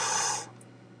pecado,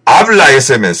 habla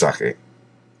ese mensaje.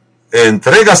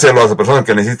 Entrégaselo a las personas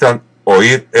que necesitan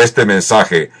oír este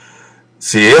mensaje.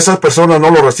 Si esas personas no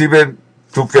lo reciben,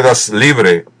 tú quedas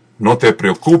libre. No te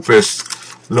preocupes.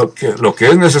 Lo que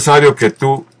es necesario que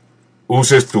tú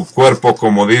uses tu cuerpo,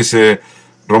 como dice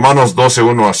Romanos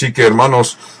 12:1. Así que,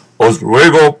 hermanos, os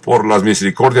ruego por las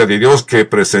misericordias de Dios que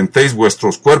presentéis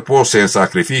vuestros cuerpos en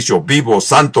sacrificio vivo,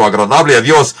 santo, agradable a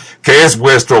Dios, que es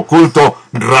vuestro culto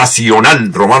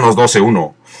racional. Romanos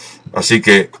 12:1. Así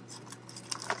que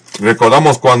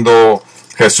recordamos cuando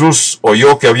Jesús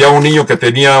oyó que había un niño que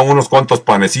tenía unos cuantos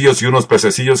panecillos y unos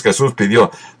pececillos. Jesús pidió,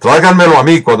 tráiganmelo a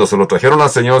mí. Cuando se lo trajeron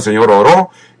al Señor, el Señor oró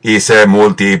y se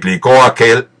multiplicó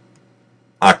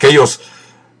aquellos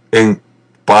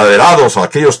empaderados,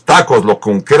 aquellos tacos, lo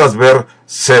que quieras ver,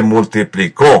 se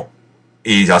multiplicó.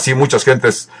 Y así muchas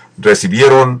gentes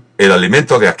recibieron el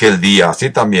alimento de aquel día. Así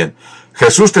también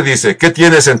Jesús te dice, ¿qué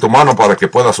tienes en tu mano para que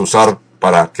puedas usar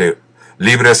para que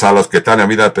libres a los que están en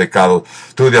vida de pecado?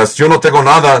 Tú dirás, yo no tengo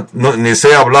nada, ni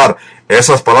sé hablar.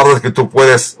 Esas palabras que tú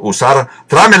puedes usar,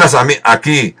 tráemelas a mí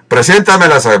aquí,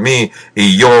 preséntamelas a mí,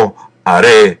 y yo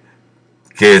haré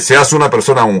que seas una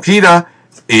persona ungida,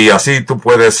 y así tú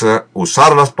puedes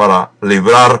usarlas para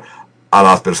librar a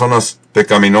las personas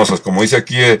pecaminosas. Como dice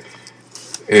aquí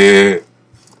en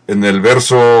el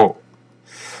verso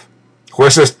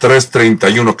Jueces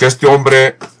 3:31, que este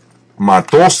hombre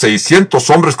mató 600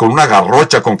 hombres con una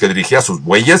garrocha con que dirigía sus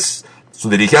bueyes,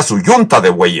 dirigía su yunta de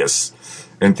bueyes.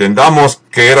 Entendamos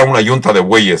que era una yunta de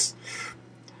bueyes.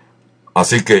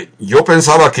 Así que yo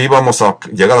pensaba que íbamos a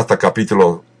llegar hasta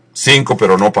capítulo 5,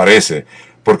 pero no parece,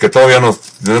 porque todavía nos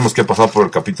tenemos que pasar por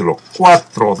el capítulo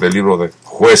 4 del libro de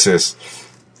Jueces.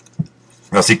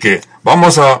 Así que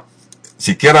vamos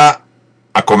siquiera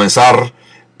a comenzar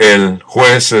el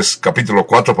Jueces capítulo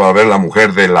 4 para ver la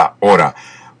mujer de la hora.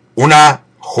 Una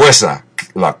jueza,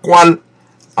 la cual,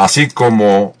 así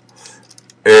como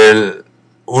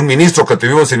un ministro que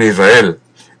tuvimos en Israel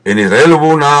hubo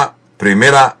una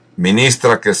primera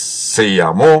ministra que se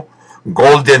llamó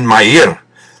Golden Meir.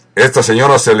 Esta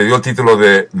señora se le dio el título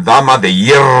de Dama de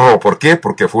Hierro. ¿Por qué?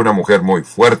 Porque fue una mujer muy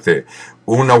fuerte,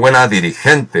 una buena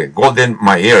dirigente. Golden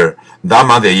Meir,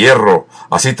 Dama de Hierro.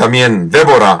 Así también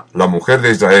Débora, la mujer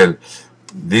de Israel,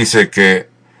 dice que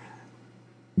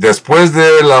después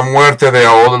de la muerte de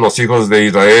Ahod, los hijos de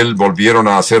Israel volvieron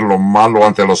a hacer lo malo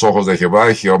ante los ojos de Jehová,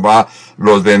 y Jehová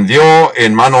los vendió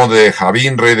en mano de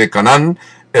Jabín, rey de Canaán,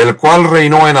 el cual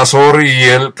reinó en Azor, y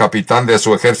el capitán de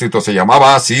su ejército se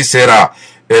llamaba Sísera,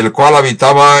 el cual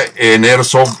habitaba en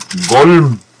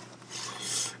Ersogol.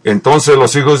 Entonces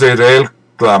los hijos de Israel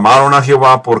clamaron a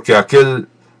Jehová porque aquel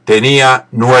tenía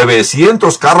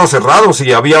 900 carros cerrados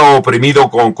y había oprimido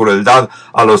con crueldad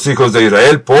a los hijos de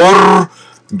Israel por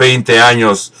 20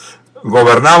 años.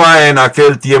 Gobernaba en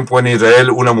aquel tiempo en Israel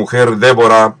una mujer,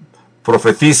 Débora,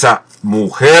 profetisa,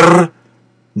 mujer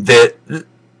de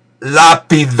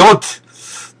Lapidot,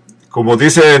 como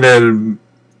dice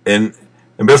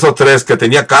en verso 3, que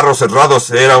tenía carros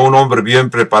cerrados. Era un hombre bien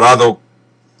preparado,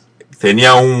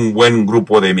 tenía un buen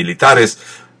grupo de militares,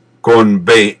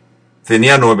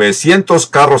 tenía 900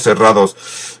 carros cerrados.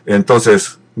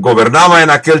 Entonces, gobernaba en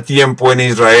aquel tiempo en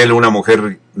Israel una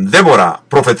mujer, Débora,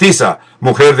 profetisa,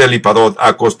 mujer de Lipadot.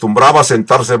 Acostumbraba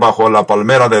sentarse bajo la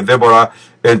palmera de Débora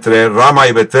entre Rama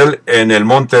y Betel en el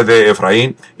monte de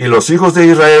Efraín, y los hijos de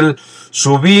Israel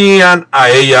subían a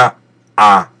ella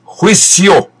a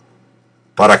juicio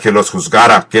para que los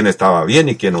juzgara quién estaba bien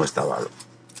y quién no estaba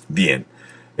bien.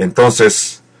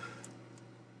 Entonces,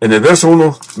 en el verso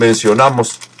 1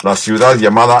 mencionamos la ciudad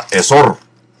llamada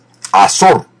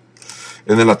Azor.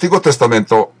 En el Antiguo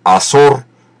Testamento, Azor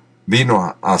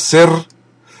vino a ser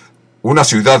una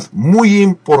ciudad muy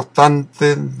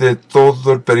importante de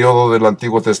todo el periodo del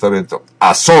Antiguo Testamento.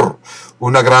 Azor,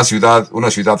 una gran ciudad,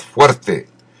 una ciudad fuerte.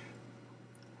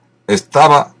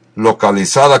 Estaba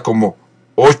localizada como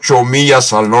 8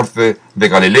 millas al norte de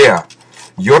Galilea.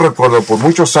 Yo recuerdo, por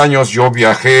muchos años yo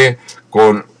viajé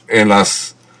con en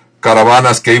las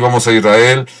caravanas que íbamos a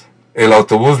Israel, el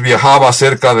autobús viajaba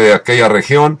cerca de aquella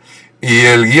región y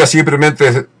el guía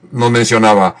simplemente nos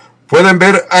mencionaba, pueden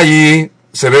ver allí,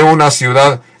 se ve una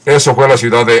ciudad, eso fue la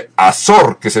ciudad de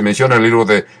Azor, que se menciona en el libro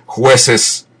de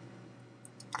Jueces.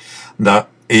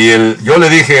 Yo le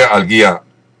dije al guía,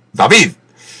 David,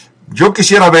 yo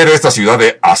quisiera ver esta ciudad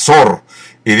de Azor.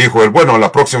 Y dijo él, bueno,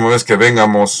 la próxima vez que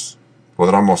vengamos,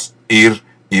 podremos ir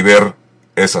y ver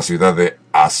esa ciudad de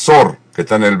Azor, que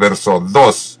está en el verso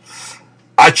 2.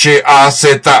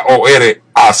 H-A-Z-O-R,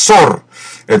 Azor.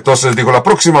 Entonces dijo, la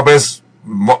próxima vez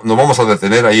nos vamos a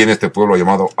detener ahí en este pueblo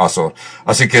llamado Azor.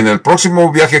 Así que en el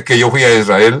próximo viaje que yo fui a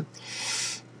Israel,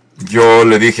 yo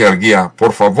le dije al guía,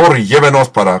 por favor, llévenos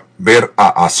para ver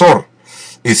a Azor.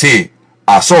 Y sí,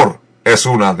 Azor es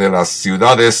una de las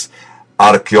ciudades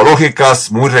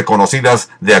arqueológicas muy reconocidas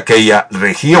de aquella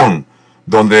región,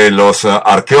 donde los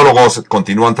arqueólogos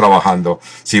continúan trabajando.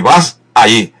 Si vas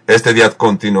allí, este día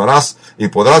continuarás y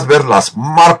podrás ver las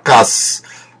marcas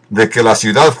de que la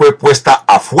ciudad fue puesta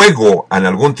a fuego en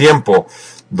algún tiempo,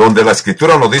 donde la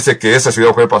escritura nos dice que esa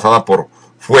ciudad fue pasada por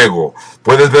fuego.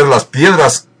 Puedes ver las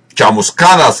piedras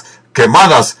chamuscadas,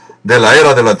 quemadas de la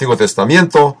era del Antiguo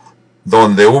Testamento,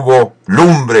 donde hubo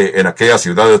lumbre en aquellas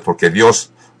ciudades porque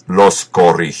Dios los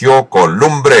corrigió con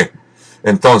lumbre.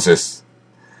 Entonces,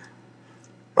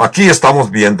 aquí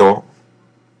estamos viendo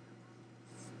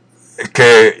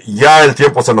que ya el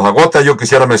tiempo se nos agota. Yo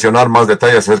quisiera mencionar más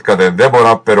detalles acerca de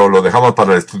Débora, pero lo dejamos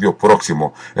para el estudio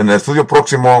próximo. En el estudio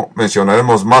próximo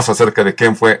mencionaremos más acerca de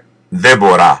quién fue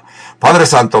Débora. Padre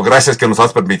Santo, gracias que nos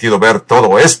has permitido ver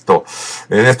todo esto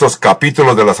en estos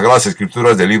capítulos de las Sagradas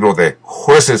Escrituras del libro de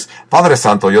Jueces. Padre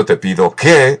Santo, yo te pido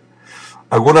que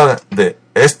alguna de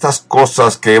estas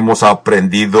cosas que hemos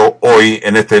aprendido hoy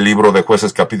en este libro de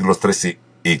Jueces capítulos 3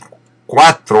 y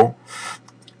 4,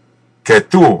 que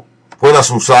tú puedas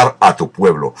usar a tu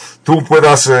pueblo. Tú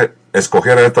puedas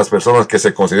escoger a estas personas que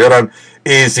se consideran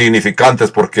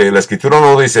insignificantes, porque la Escritura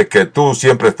nos dice que tú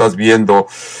siempre estás viendo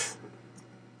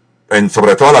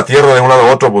sobre toda la tierra de un lado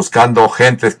a otro buscando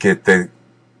gente que te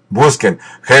busquen,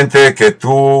 gente que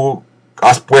tú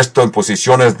has puesto en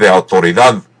posiciones de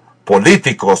autoridad,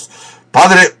 políticos.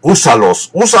 Padre, úsalos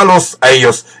a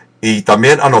ellos y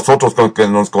también a nosotros que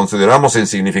nos consideramos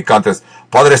insignificantes.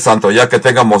 Padre Santo, ya que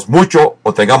tengamos mucho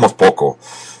o tengamos poco,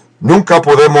 nunca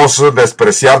podemos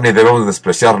despreciar ni debemos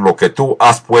despreciar lo que tú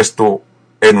has puesto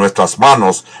en nuestras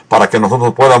manos para que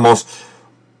nosotros podamos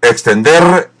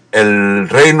extender el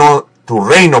reino, tu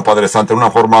reino, Padre Santo, de una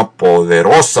forma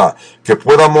poderosa, que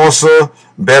podamos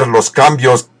ver los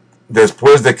cambios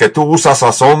después de que tú usas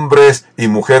a hombres y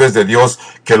mujeres de Dios,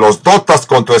 que los dotas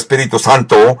con tu Espíritu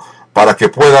Santo para que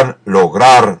puedan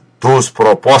lograr tus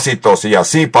propósitos. Y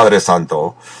así, Padre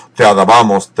Santo, te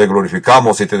alabamos, te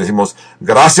glorificamos y te decimos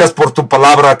gracias por tu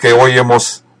palabra que hoy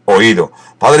hemos oído.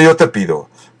 Padre, yo te pido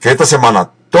que esta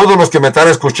semana todos los que me están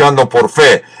escuchando por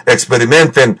fe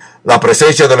experimenten la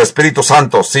presencia del Espíritu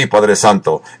Santo, sí, Padre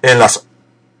Santo, en la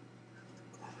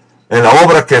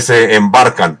obra que se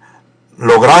embarcan,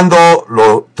 logrando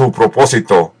tu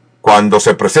propósito cuando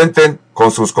se presenten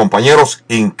con sus compañeros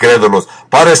incrédulos.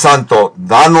 Padre Santo,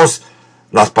 danos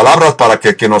las palabras para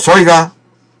que quien nos oiga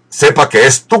sepa que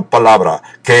es tu palabra,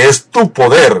 que es tu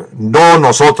poder, no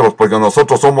nosotros, porque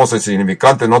nosotros somos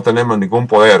insignificantes, no tenemos ningún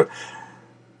poder.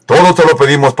 Todo te lo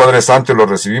pedimos, Padre Santo, y lo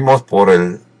recibimos por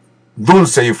el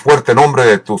dulce y fuerte nombre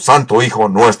de tu Santo Hijo,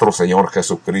 nuestro Señor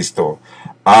Jesucristo.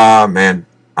 Amén,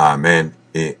 amén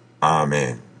y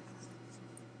amén.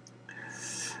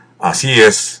 Así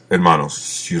es, hermanos.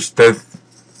 Si usted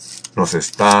nos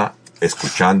está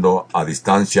escuchando a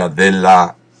distancia de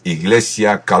la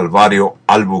Iglesia Calvario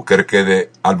Albuquerque de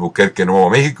Albuquerque, Nuevo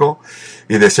México,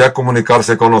 y desea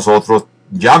comunicarse con nosotros,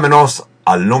 llámenos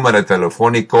al número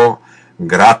telefónico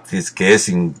gratis que es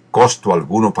sin costo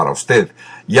alguno para usted.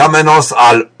 Llámenos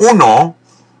al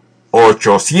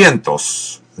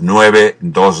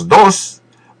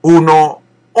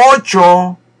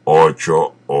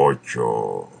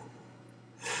 1-800-922-1888.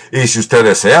 Y si usted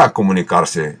desea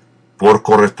comunicarse por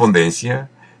correspondencia,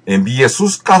 envíe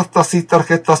sus cartas y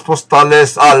tarjetas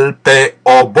postales al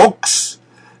P.O. Box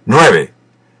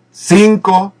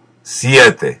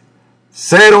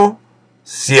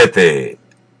 95707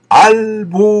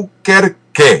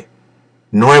 Albuquerque,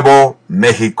 Nuevo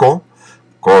México,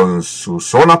 con su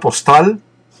zona postal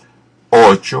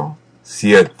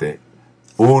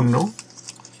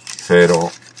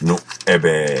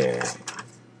 87109.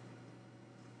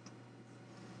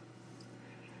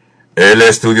 El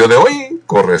estudio de hoy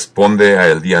corresponde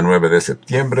al día 9 de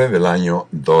septiembre del año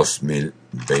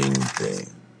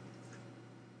 2020.